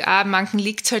ist halt auch, manchen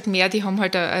liegt es halt mehr, die haben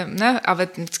halt, aber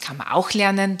das kann man auch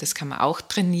lernen, das kann man auch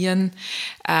trainieren.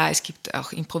 Es gibt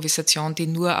auch Improvisation, die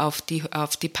nur auf die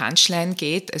Punchline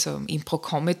geht, also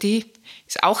Impro-Comedy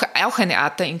ist auch eine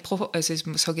Art der Impro, also ich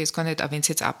sage jetzt gar nicht, auch wenn es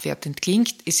jetzt abwertend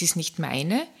klingt, es ist nicht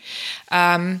meine.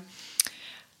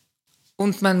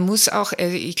 Und man muss auch,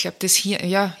 ich glaube, das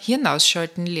Hirn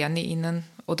ausschalten lerne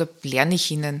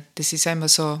ich ihnen. Das ist einmal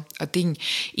so ein Ding.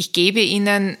 Ich gebe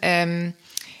ihnen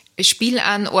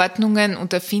Spielanordnungen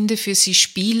und erfinde für sie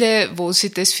Spiele, wo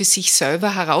sie das für sich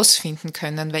selber herausfinden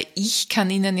können, weil ich kann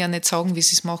ihnen ja nicht sagen, wie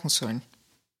sie es machen sollen.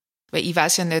 Weil ich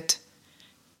weiß ja nicht,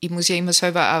 ich muss ja immer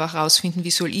selber auch herausfinden,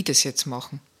 wie soll ich das jetzt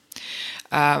machen.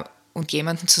 Und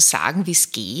jemandem zu sagen, wie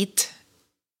es geht,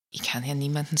 ich kann ja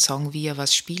niemandem sagen, wie er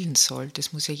was spielen soll.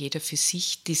 Das muss ja jeder für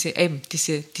sich, dieses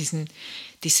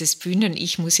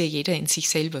Bühnen-Ich muss ja jeder in sich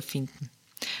selber finden.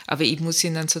 Aber ich muss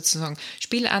ihnen sozusagen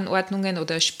Spielanordnungen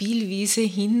oder Spielwiese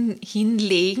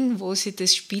hinlegen, wo sie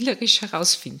das spielerisch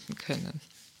herausfinden können.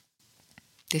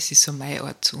 Das ist so meine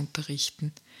Art zu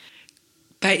unterrichten.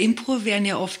 Bei Impro werden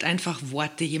ja oft einfach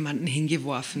Worte jemandem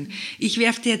hingeworfen. Ich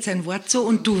werfe dir jetzt ein Wort zu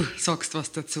und du sagst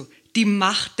was dazu. Die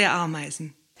Macht der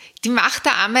Ameisen. Die Macht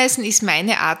der Ameisen ist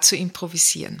meine Art zu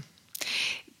improvisieren.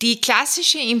 Die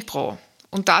klassische Impro,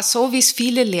 und da so wie es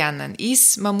viele lernen,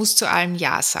 ist, man muss zu allem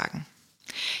Ja sagen.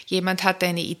 Jemand hat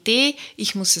eine Idee,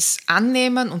 ich muss es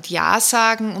annehmen und Ja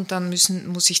sagen und dann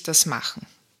muss ich das machen.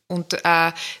 Und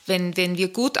wenn wir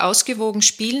gut ausgewogen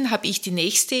spielen, habe ich die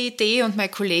nächste Idee und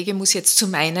mein Kollege muss jetzt zu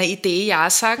meiner Idee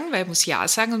Ja sagen, weil er muss Ja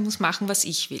sagen und muss machen, was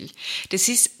ich will. Das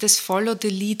ist das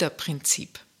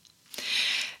Follow-the-Leader-Prinzip.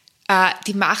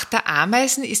 Die Macht der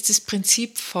Ameisen ist das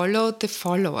Prinzip Follow the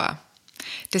Follower.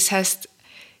 Das heißt,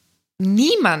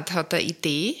 niemand hat eine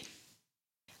Idee,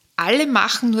 alle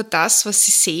machen nur das, was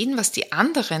sie sehen, was die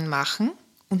anderen machen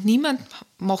und niemand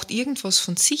macht irgendwas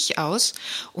von sich aus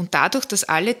und dadurch, dass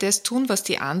alle das tun, was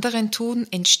die anderen tun,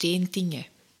 entstehen Dinge.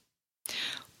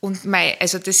 Und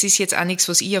das ist jetzt auch nichts,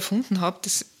 was ich erfunden habe,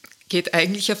 das geht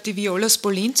eigentlich auf die Viola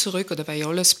Spolin zurück, oder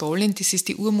Viola Spolin, das ist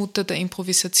die Urmutter der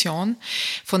Improvisation,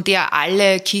 von der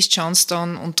alle Keith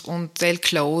Johnston und Del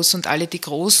Close und alle die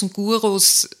großen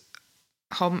Gurus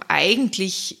haben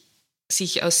eigentlich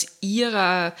sich aus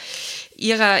ihrer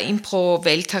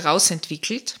Impro-Welt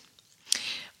herausentwickelt.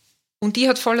 Und die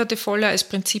hat Follow the Follower als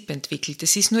Prinzip entwickelt.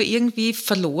 Es ist nur irgendwie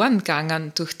verloren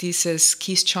gegangen durch dieses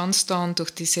Keith Johnston,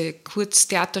 durch diese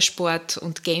Kurztheatersport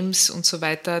und Games und so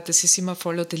weiter. Das ist immer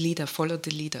Follow the Leader, Follow the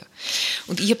Leader.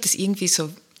 Und ich habe das irgendwie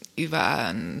so über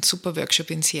einen super Workshop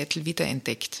in Seattle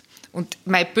wiederentdeckt. Und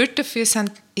mein Bild dafür ist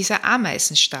ein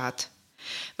Ameisenstaat.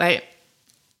 Weil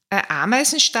ein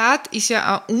Ameisenstaat ist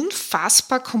ja ein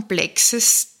unfassbar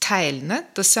komplexes Teil. Ne?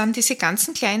 Das sind diese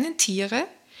ganzen kleinen Tiere,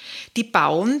 die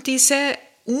bauen diese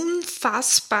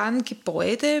unfassbaren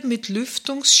Gebäude mit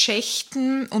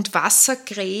Lüftungsschächten und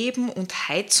Wassergräben und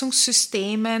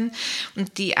Heizungssystemen,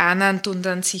 und die einen tun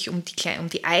dann sich um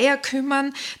die Eier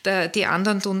kümmern, die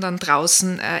anderen tun dann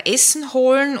draußen Essen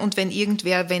holen, und wenn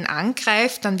irgendwer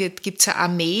angreift, dann gibt es eine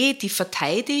Armee, die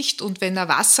verteidigt, und wenn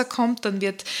Wasser kommt, dann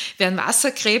werden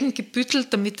Wassergräben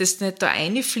gebüttelt, damit es nicht da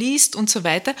reinfließt und so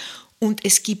weiter. Und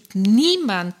es gibt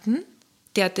niemanden,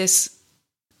 der das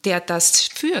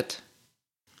führt.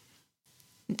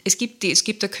 Es gibt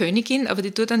eine Königin, aber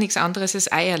die tut ja nichts anderes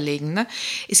als Eier legen. Ne?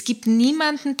 Es gibt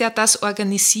niemanden, der das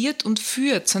organisiert und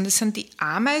führt, sondern es sind die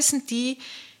Ameisen, die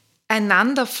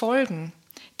einander folgen,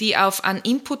 die auf einen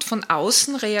Input von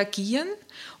außen reagieren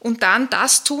und dann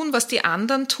das tun, was die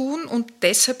anderen tun, und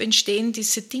deshalb entstehen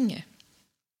diese Dinge.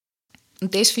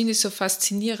 Und das finde ich so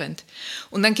faszinierend.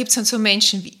 Und dann gibt es dann so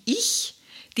Menschen wie ich,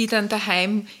 die dann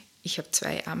daheim, ich habe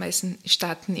 2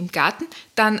 Ameisenstaaten im Garten,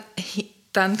 dann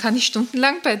kann ich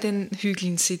stundenlang bei den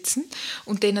Hügeln sitzen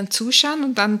und denen zuschauen,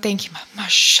 und dann denke ich mir,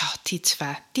 schau, die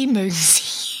 2, die mögen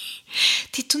sich.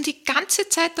 Die tun die ganze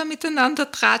Zeit da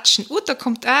miteinander tratschen. Da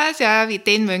kommt,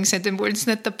 den mögen sie nicht, den wollen sie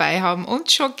nicht dabei haben,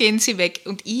 und schon gehen sie weg.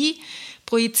 Und ich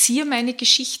projiziere meine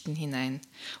Geschichten hinein.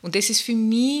 Und das ist für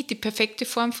mich die perfekte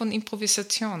Form von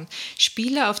Improvisation.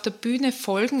 Spieler auf der Bühne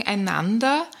folgen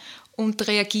einander und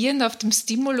reagieren auf den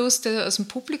Stimulus, der aus dem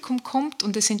Publikum kommt,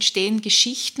 und es entstehen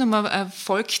Geschichten, und man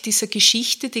folgt dieser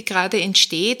Geschichte, die gerade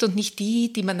entsteht, und nicht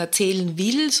die man erzählen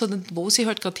will, sondern wo sie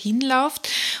halt gerade hinläuft,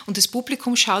 und das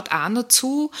Publikum schaut auch noch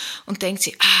zu und denkt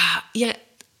sich,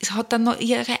 es hat dann noch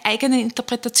ihre eigenen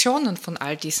Interpretationen von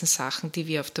all diesen Sachen, die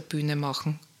wir auf der Bühne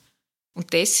machen.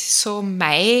 Und das ist so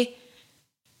mein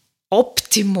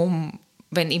Optimum,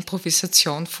 wenn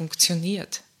Improvisation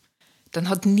funktioniert. Dann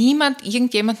hat niemand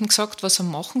irgendjemandem gesagt, was er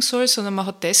machen soll, sondern man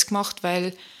hat das gemacht,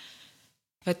 weil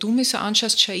du mich so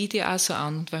anschaust, schaue ich dir auch so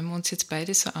an. Und weil wir uns jetzt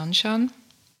beide so anschauen,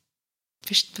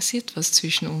 passiert was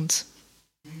zwischen uns.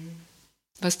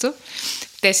 Weißt du?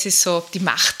 Das ist so die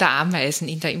Macht der Ameisen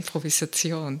in der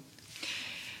Improvisation.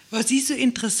 Was ich so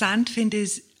interessant finde,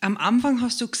 ist, am Anfang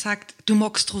hast du gesagt, du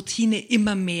magst Routine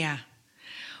immer mehr.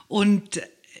 Und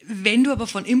wenn du aber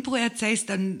von Impro erzählst,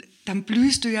 dann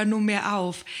blühst du ja nur mehr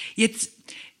auf. Jetzt,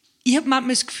 ich habe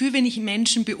manchmal das Gefühl, wenn ich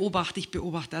Menschen beobachte, ich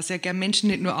beobachte auch sehr gerne Menschen,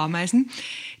 nicht nur Ameisen,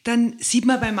 dann sieht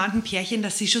man bei manchen Pärchen,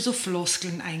 dass sie schon so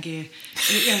Floskeln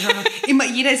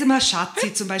jeder ist immer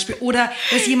Schatzi zum Beispiel, oder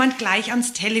dass jemand gleich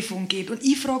ans Telefon geht. Und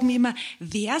ich frage mich immer,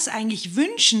 wäre es eigentlich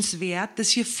wünschenswert,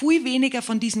 dass wir viel weniger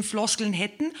von diesen Floskeln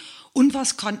hätten, und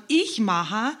was kann ich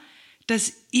machen,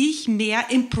 dass ich mehr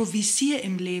improvisiere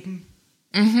im Leben?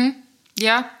 Mhm.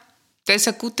 Ja, das ist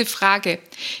eine gute Frage.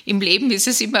 Im Leben ist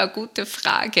es immer eine gute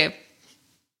Frage.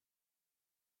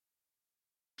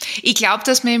 Ich glaube,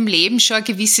 dass man im Leben schon eine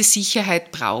gewisse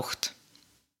Sicherheit braucht.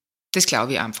 Das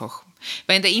glaube ich einfach.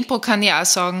 Weil in der Impro kann ich auch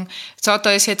sagen, so,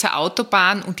 da ist jetzt eine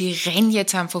Autobahn und ich renne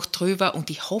jetzt einfach drüber und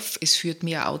ich hoffe, es führt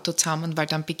mir ein Auto zusammen, weil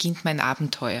dann beginnt mein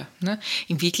Abenteuer. Ne?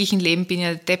 Im wirklichen Leben bin ich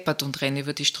ja deppert und renne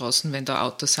über die Straßen, wenn da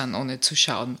Autos sind, ohne zu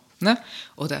schauen. Ne?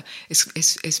 Oder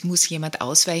es muss jemand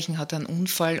ausweichen, hat einen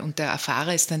Unfall, und der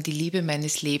Fahrer ist dann die Liebe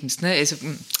meines Lebens. Ne? Also,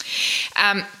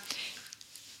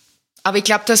 aber ich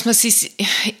glaube, dass man sich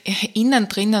innen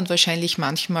drinnen wahrscheinlich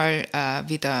manchmal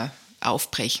wieder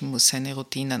aufbrechen muss, seine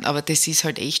Routinen. Aber das ist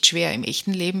halt echt schwer. Im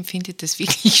echten Leben finde ich das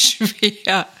wirklich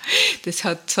schwer. Das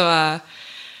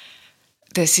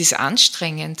ist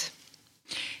anstrengend.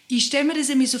 Ich stelle mir das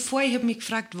irgendwie so vor, ich habe mich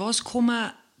gefragt, was kann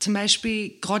man zum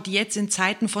Beispiel gerade jetzt in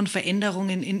Zeiten von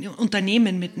Veränderungen in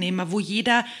Unternehmen mitnehmen, wo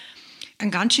jeder einen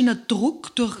ganz schönen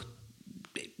Druck durch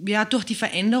die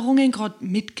Veränderungen gerade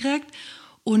mitkriegt,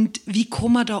 und wie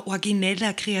kann man da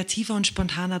origineller, kreativer und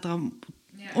spontaner dran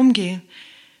umgehen?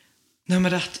 Dann haben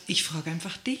wir gedacht, ich frage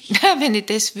einfach dich. Wenn ich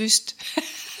das wüsste.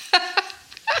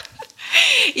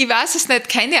 Ich weiß es nicht,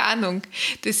 keine Ahnung.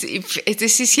 Das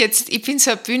ist jetzt, ich bin so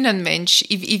ein Bühnenmensch.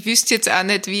 Ich wüsste jetzt auch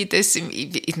nicht, wie das,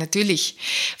 natürlich,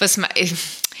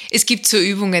 es gibt so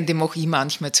Übungen, die mache ich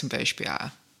manchmal zum Beispiel auch.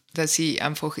 Dass ich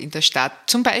einfach in der Stadt,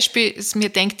 zum Beispiel, mir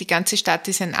denkt, die ganze Stadt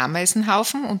ist ein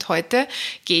Ameisenhaufen, und heute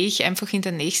gehe ich einfach in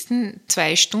den nächsten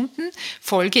 2 Stunden,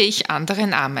 folge ich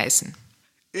anderen Ameisen.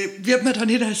 Wird man da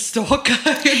nicht als Stalker?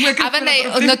 Aber nein,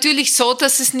 und natürlich so,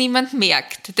 dass es niemand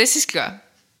merkt. Das ist klar.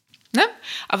 Ne?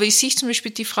 Aber ich sehe zum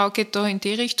Beispiel, die Frau geht da in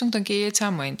die Richtung, dann gehe ich jetzt auch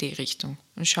mal in die Richtung.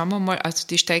 Und schauen wir mal, also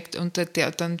die steigt, und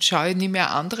dann schaue ich nicht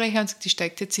mehr andere her und sage, die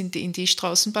steigt jetzt in die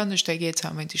Straßenbahn, dann steige ich jetzt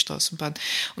auch mal in die Straßenbahn.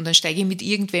 Und dann steige ich mit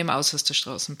irgendwem aus der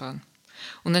Straßenbahn.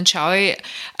 Und dann schaue ich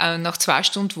nach 2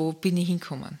 Stunden, wo bin ich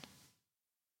hingekommen.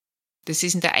 Das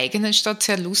ist in der eigenen Stadt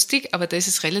sehr lustig, aber da ist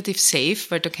es relativ safe,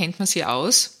 weil da kennt man sie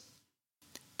aus.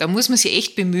 Da muss man sich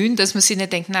echt bemühen, dass man sich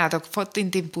nicht denkt, na, da fährt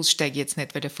in den Bus steige ich jetzt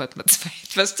nicht, weil der fährt mir zu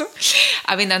weit, weißt du?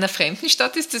 Aber in einer fremden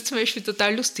Stadt ist das zum Beispiel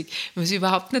total lustig, wenn man sich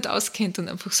überhaupt nicht auskennt und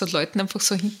einfach so Leuten einfach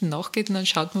so hinten nachgeht und dann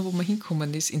schaut man, wo man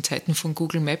hinkommen ist. In Zeiten von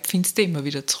Google Maps findest du immer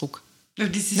wieder zurück. Aber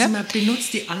das ist immer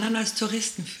benutzt die anderen als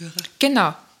Touristenführer.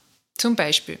 Genau, zum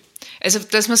Beispiel. Also,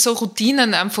 dass man so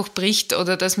Routinen einfach bricht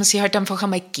oder dass man sie halt einfach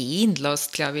einmal gehen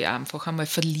lässt, glaube ich, einfach einmal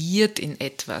verliert in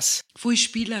etwas. Viel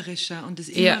spielerischer und das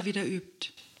immer wieder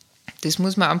übt. Das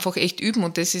muss man einfach echt üben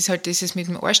und das ist halt dieses mit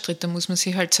dem Arschtritt, da muss man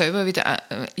sich halt selber wieder,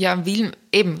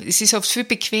 es ist oft viel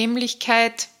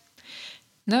Bequemlichkeit,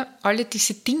 ne, alle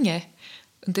diese Dinge.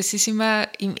 Und das ist immer,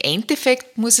 im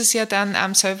Endeffekt muss es ja dann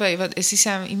einem selber, es ist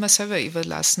ja immer selber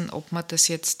überlassen, ob man das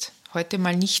jetzt heute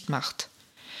mal nicht macht.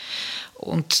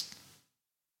 Und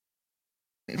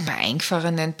bei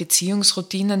eingefahrenen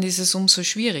Beziehungsroutinen ist es umso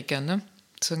schwieriger, ne?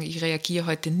 Sagen, ich reagiere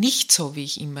heute nicht so, wie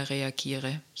ich immer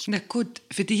reagiere. Na gut,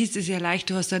 für dich ist es ja leicht,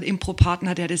 du hast einen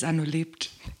Impro-Partner, der das auch noch lebt.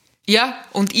 Ja,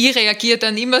 und ich reagiere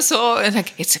dann immer so, und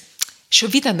sage, jetzt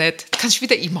schon wieder nicht, kannst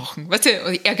wieder ich machen. Weißt du,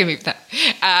 und ich ärgere mich.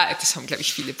 Das haben, glaube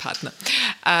ich, viele Partner.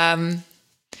 Man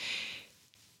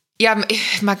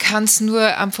kann es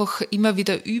nur einfach immer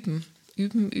wieder üben.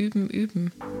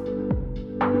 Üben.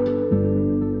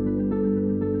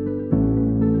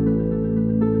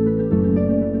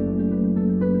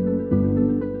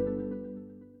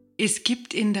 Es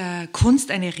gibt in der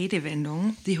Kunst eine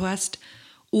Redewendung, die heißt,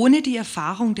 ohne die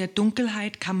Erfahrung der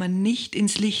Dunkelheit kann man nicht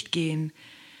ins Licht gehen.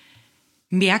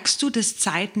 Merkst du, dass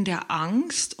Zeiten der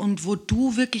Angst und wo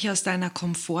du wirklich aus deiner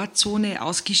Komfortzone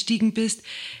ausgestiegen bist,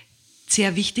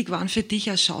 sehr wichtig waren für dich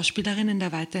als Schauspielerin in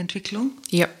der Weiterentwicklung?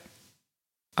 Ja,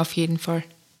 auf jeden Fall.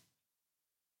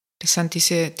 Das sind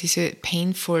diese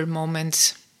painful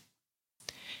Moments.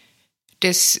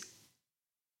 Das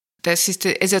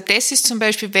ist zum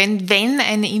Beispiel, wenn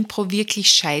eine Impro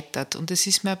wirklich scheitert, und das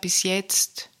ist mir bis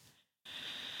jetzt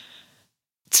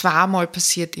zweimal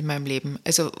passiert in meinem Leben,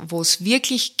 also wo es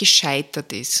wirklich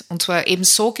gescheitert ist, und zwar eben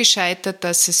so gescheitert,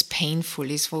 dass es painful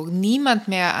ist, wo niemand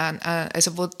mehr,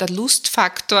 wo der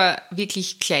Lustfaktor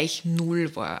wirklich gleich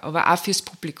null war, aber auch fürs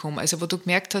Publikum, also wo du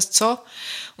gemerkt hast, so,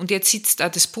 und jetzt sitzt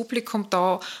auch das Publikum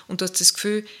da und du hast das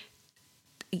Gefühl,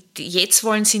 jetzt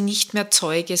wollen sie nicht mehr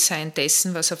Zeuge sein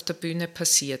dessen, was auf der Bühne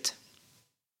passiert.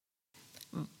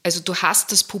 Also du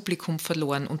hast das Publikum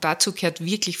verloren und dazu gehört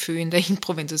wirklich viel in der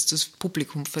Impro, wenn du das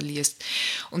Publikum verlierst.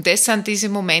 Und das sind diese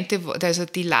Momente, also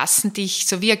die lassen dich,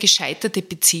 so wie eine gescheiterte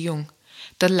Beziehung,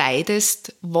 da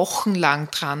leidest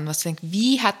wochenlang dran, was du denkst,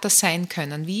 wie hat das sein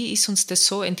können, wie ist uns das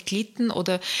so entglitten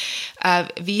oder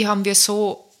wie haben wir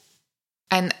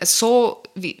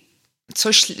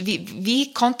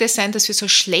wie konnte es sein, dass wir so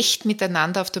schlecht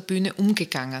miteinander auf der Bühne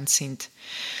umgegangen sind?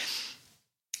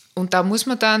 Und da muss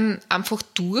man dann einfach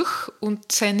durch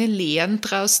und seine Lehren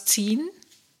draus ziehen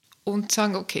und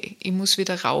sagen, okay, ich muss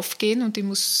wieder raufgehen und ich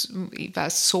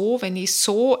weiß so, wenn ich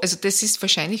so, also das ist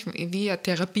wahrscheinlich wie eine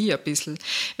Therapie ein bisschen.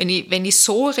 Wenn ich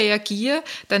so reagiere,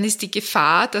 dann ist die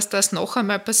Gefahr, dass das noch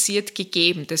einmal passiert,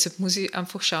 gegeben. Deshalb muss ich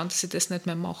einfach schauen, dass ich das nicht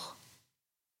mehr mache.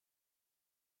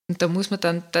 Und da muss man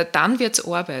dann wird es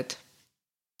Arbeit.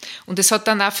 Und das hat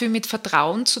dann auch viel mit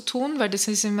Vertrauen zu tun, weil das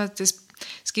ist immer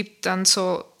es gibt dann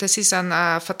so, das ist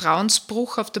ein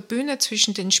Vertrauensbruch auf der Bühne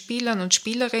zwischen den Spielern und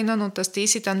Spielerinnen und dass die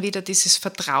sich dann wieder dieses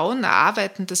Vertrauen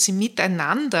erarbeiten, dass sie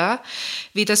miteinander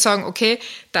wieder sagen, okay,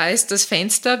 da ist das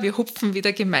Fenster, wir hupfen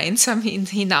wieder gemeinsam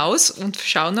hinaus und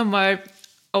schauen einmal,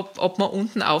 ob wir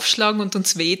unten aufschlagen und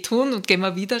uns wehtun und gehen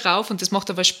wir wieder rauf und das macht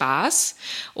aber Spaß.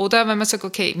 Oder wenn man sagt,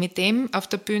 okay, mit dem auf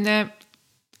der Bühne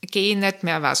gehe ich nicht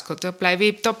mehr, was Gott, da bleibe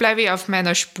ich auf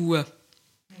meiner Spur.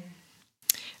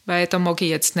 Weil da mag ich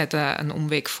jetzt nicht einen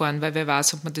Umweg fahren, weil wer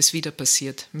weiß, ob mir das wieder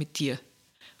passiert mit dir.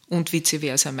 Und vice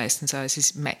versa meistens auch. Es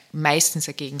ist meistens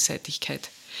eine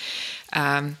Gegenseitigkeit.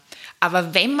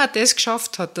 Aber wenn man das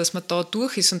geschafft hat, dass man da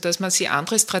durch ist und dass man sich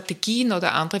andere Strategien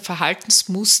oder andere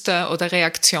Verhaltensmuster oder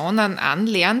Reaktionen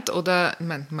anlernt oder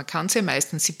man kann sie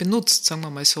meistens, sie benutzt, sagen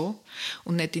wir mal so,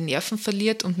 und nicht die Nerven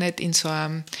verliert und nicht in so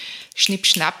einem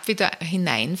Schnipp-Schnapp wieder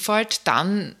hineinfällt,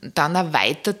 dann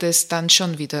erweitert es dann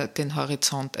schon wieder den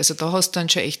Horizont. Also da hast du dann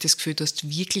schon echt das Gefühl, du hast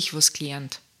wirklich was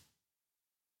gelernt.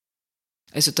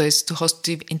 Also du hast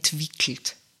dich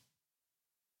entwickelt.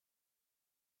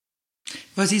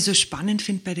 Was ich so spannend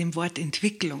finde bei dem Wort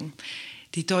Entwicklung,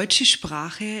 die deutsche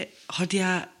Sprache hat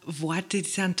ja Worte, die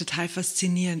sind total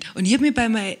faszinierend. Und ich habe mich bei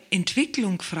meiner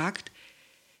Entwicklung gefragt,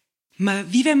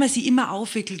 wie wenn man sie immer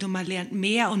aufwickelt und man lernt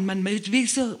mehr und man wird wie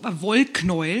so ein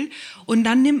Wollknäuel und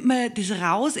dann nimmt man das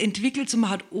raus, entwickelt es und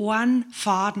man hat einen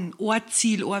Faden, ein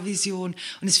Ziel, eine Vision.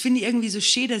 Und das finde ich irgendwie so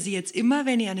schön, dass ich jetzt immer,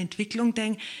 wenn ich an Entwicklung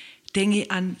denke, Dinge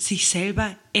an sich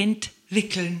selber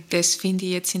entwickeln. Das finde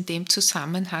ich jetzt in dem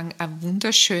Zusammenhang eine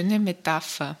wunderschöne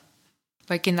Metapher,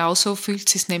 weil genau so fühlt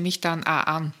es sich nämlich dann auch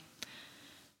an.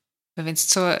 Weil wenn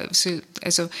es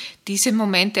also diese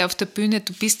Momente auf der Bühne,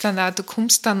 du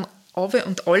kommst dann runter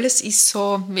und alles ist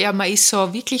so, ja, man ist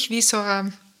so wirklich wie so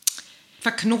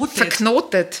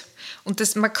verknotet. Und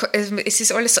es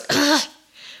ist alles so,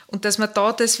 und dass man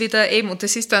da das wieder eben, und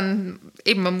das ist dann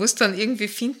eben, man muss dann irgendwie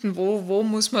finden, wo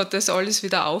muss man das alles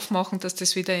wieder aufmachen, dass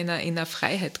das wieder in eine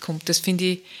Freiheit kommt. Das finde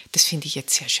ich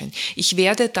jetzt sehr schön. Ich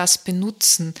werde das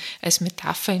benutzen als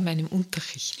Metapher in meinem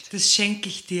Unterricht. Das schenke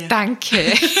ich dir.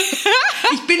 Danke.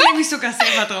 Ich bin nämlich sogar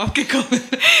selber drauf gekommen.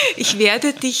 Ich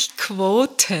werde dich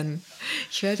quoten.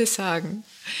 Ich werde sagen.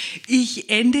 Ich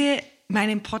ende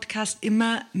meinen Podcast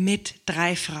immer mit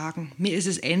 3 Fragen. Mir ist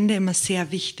das Ende immer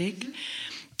sehr wichtig.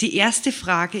 Die erste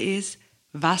Frage ist,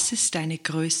 was ist deine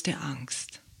größte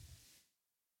Angst?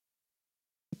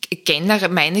 Generell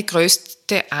meine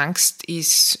größte Angst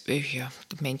ist, ja,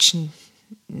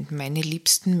 meine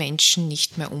liebsten Menschen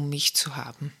nicht mehr um mich zu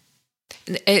haben.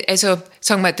 Also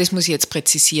sagen wir, das muss ich jetzt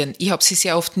präzisieren. Ich habe sie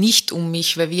sehr oft nicht um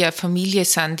mich, weil wir eine Familie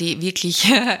sind, die wirklich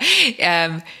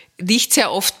nicht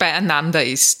sehr oft beieinander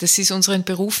ist. Das ist unseren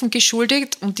Berufen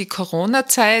geschuldet und die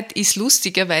Corona-Zeit ist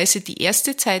lustigerweise die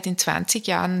erste Zeit in 20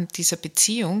 Jahren dieser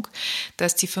Beziehung,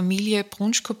 dass die Familie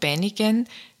Brunschko-Bennigen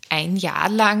 1 Jahr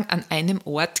lang an einem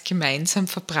Ort gemeinsam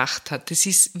verbracht hat. Das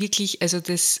ist wirklich, also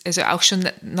auch schon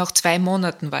nach 2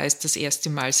 Monaten war es das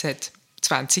erste Mal seit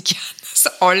 20 Jahren,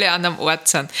 dass alle an einem Ort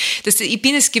sind. Ich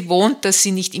bin es gewohnt, dass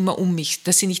sie nicht immer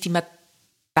dass sie nicht immer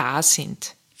da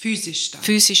sind.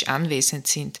 Physisch anwesend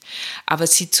sind. Aber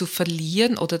sie zu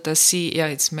verlieren oder dass sie, ja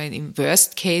jetzt mal im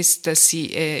Worst Case, dass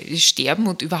sie sterben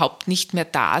und überhaupt nicht mehr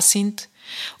da sind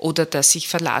oder dass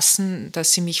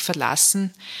sie mich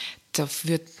verlassen, da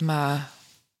wird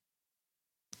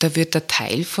der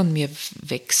Teil von mir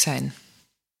weg sein.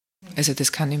 Also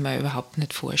das kann ich mir überhaupt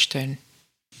nicht vorstellen.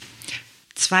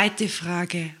 Zweite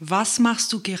Frage, was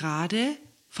machst du gerade,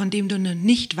 von dem du noch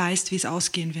nicht weißt, wie es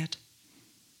ausgehen wird?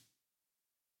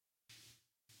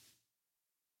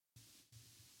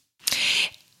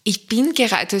 Ich bin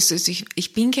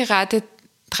gerade,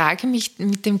 trage mich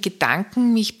mit dem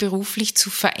Gedanken, mich beruflich zu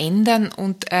verändern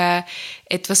und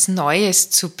etwas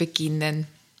Neues zu beginnen.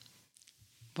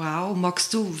 Wow,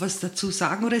 magst du was dazu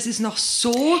sagen oder es ist noch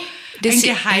so ein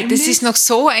Geheimnis? Das ist noch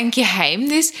so ein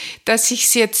Geheimnis, dass ich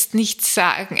es jetzt nicht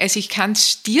sagen, also ich kann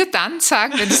es dir dann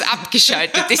sagen, wenn es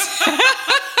abgeschaltet ist.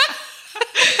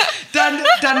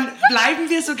 Dann bleiben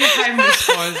wir so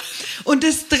geheimnisvoll. Und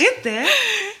das dritte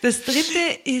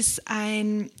ist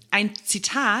ein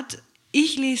Zitat.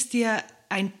 Ich lese dir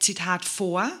ein Zitat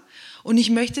vor und ich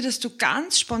möchte, dass du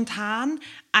ganz spontan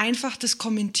einfach das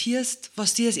kommentierst,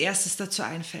 was dir als erstes dazu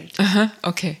einfällt. Aha,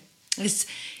 okay. Es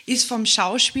ist vom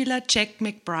Schauspieler Jack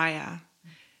McBrayer.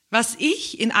 Was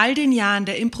ich in all den Jahren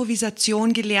der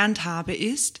Improvisation gelernt habe,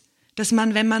 ist, dass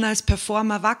man, wenn man als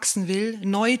Performer wachsen will,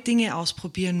 neue Dinge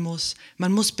ausprobieren muss.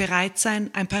 Man muss bereit sein,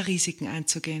 ein paar Risiken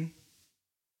einzugehen.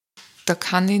 Da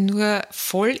kann ich nur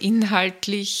voll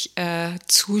inhaltlich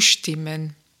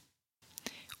zustimmen.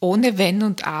 Ohne Wenn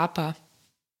und Aber.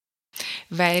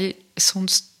 Weil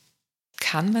sonst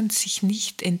kann man sich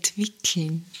nicht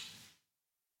entwickeln.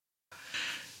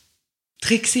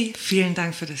 Trixi, vielen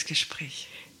Dank für das Gespräch.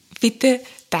 Bitte,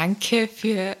 danke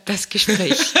für das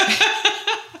Gespräch.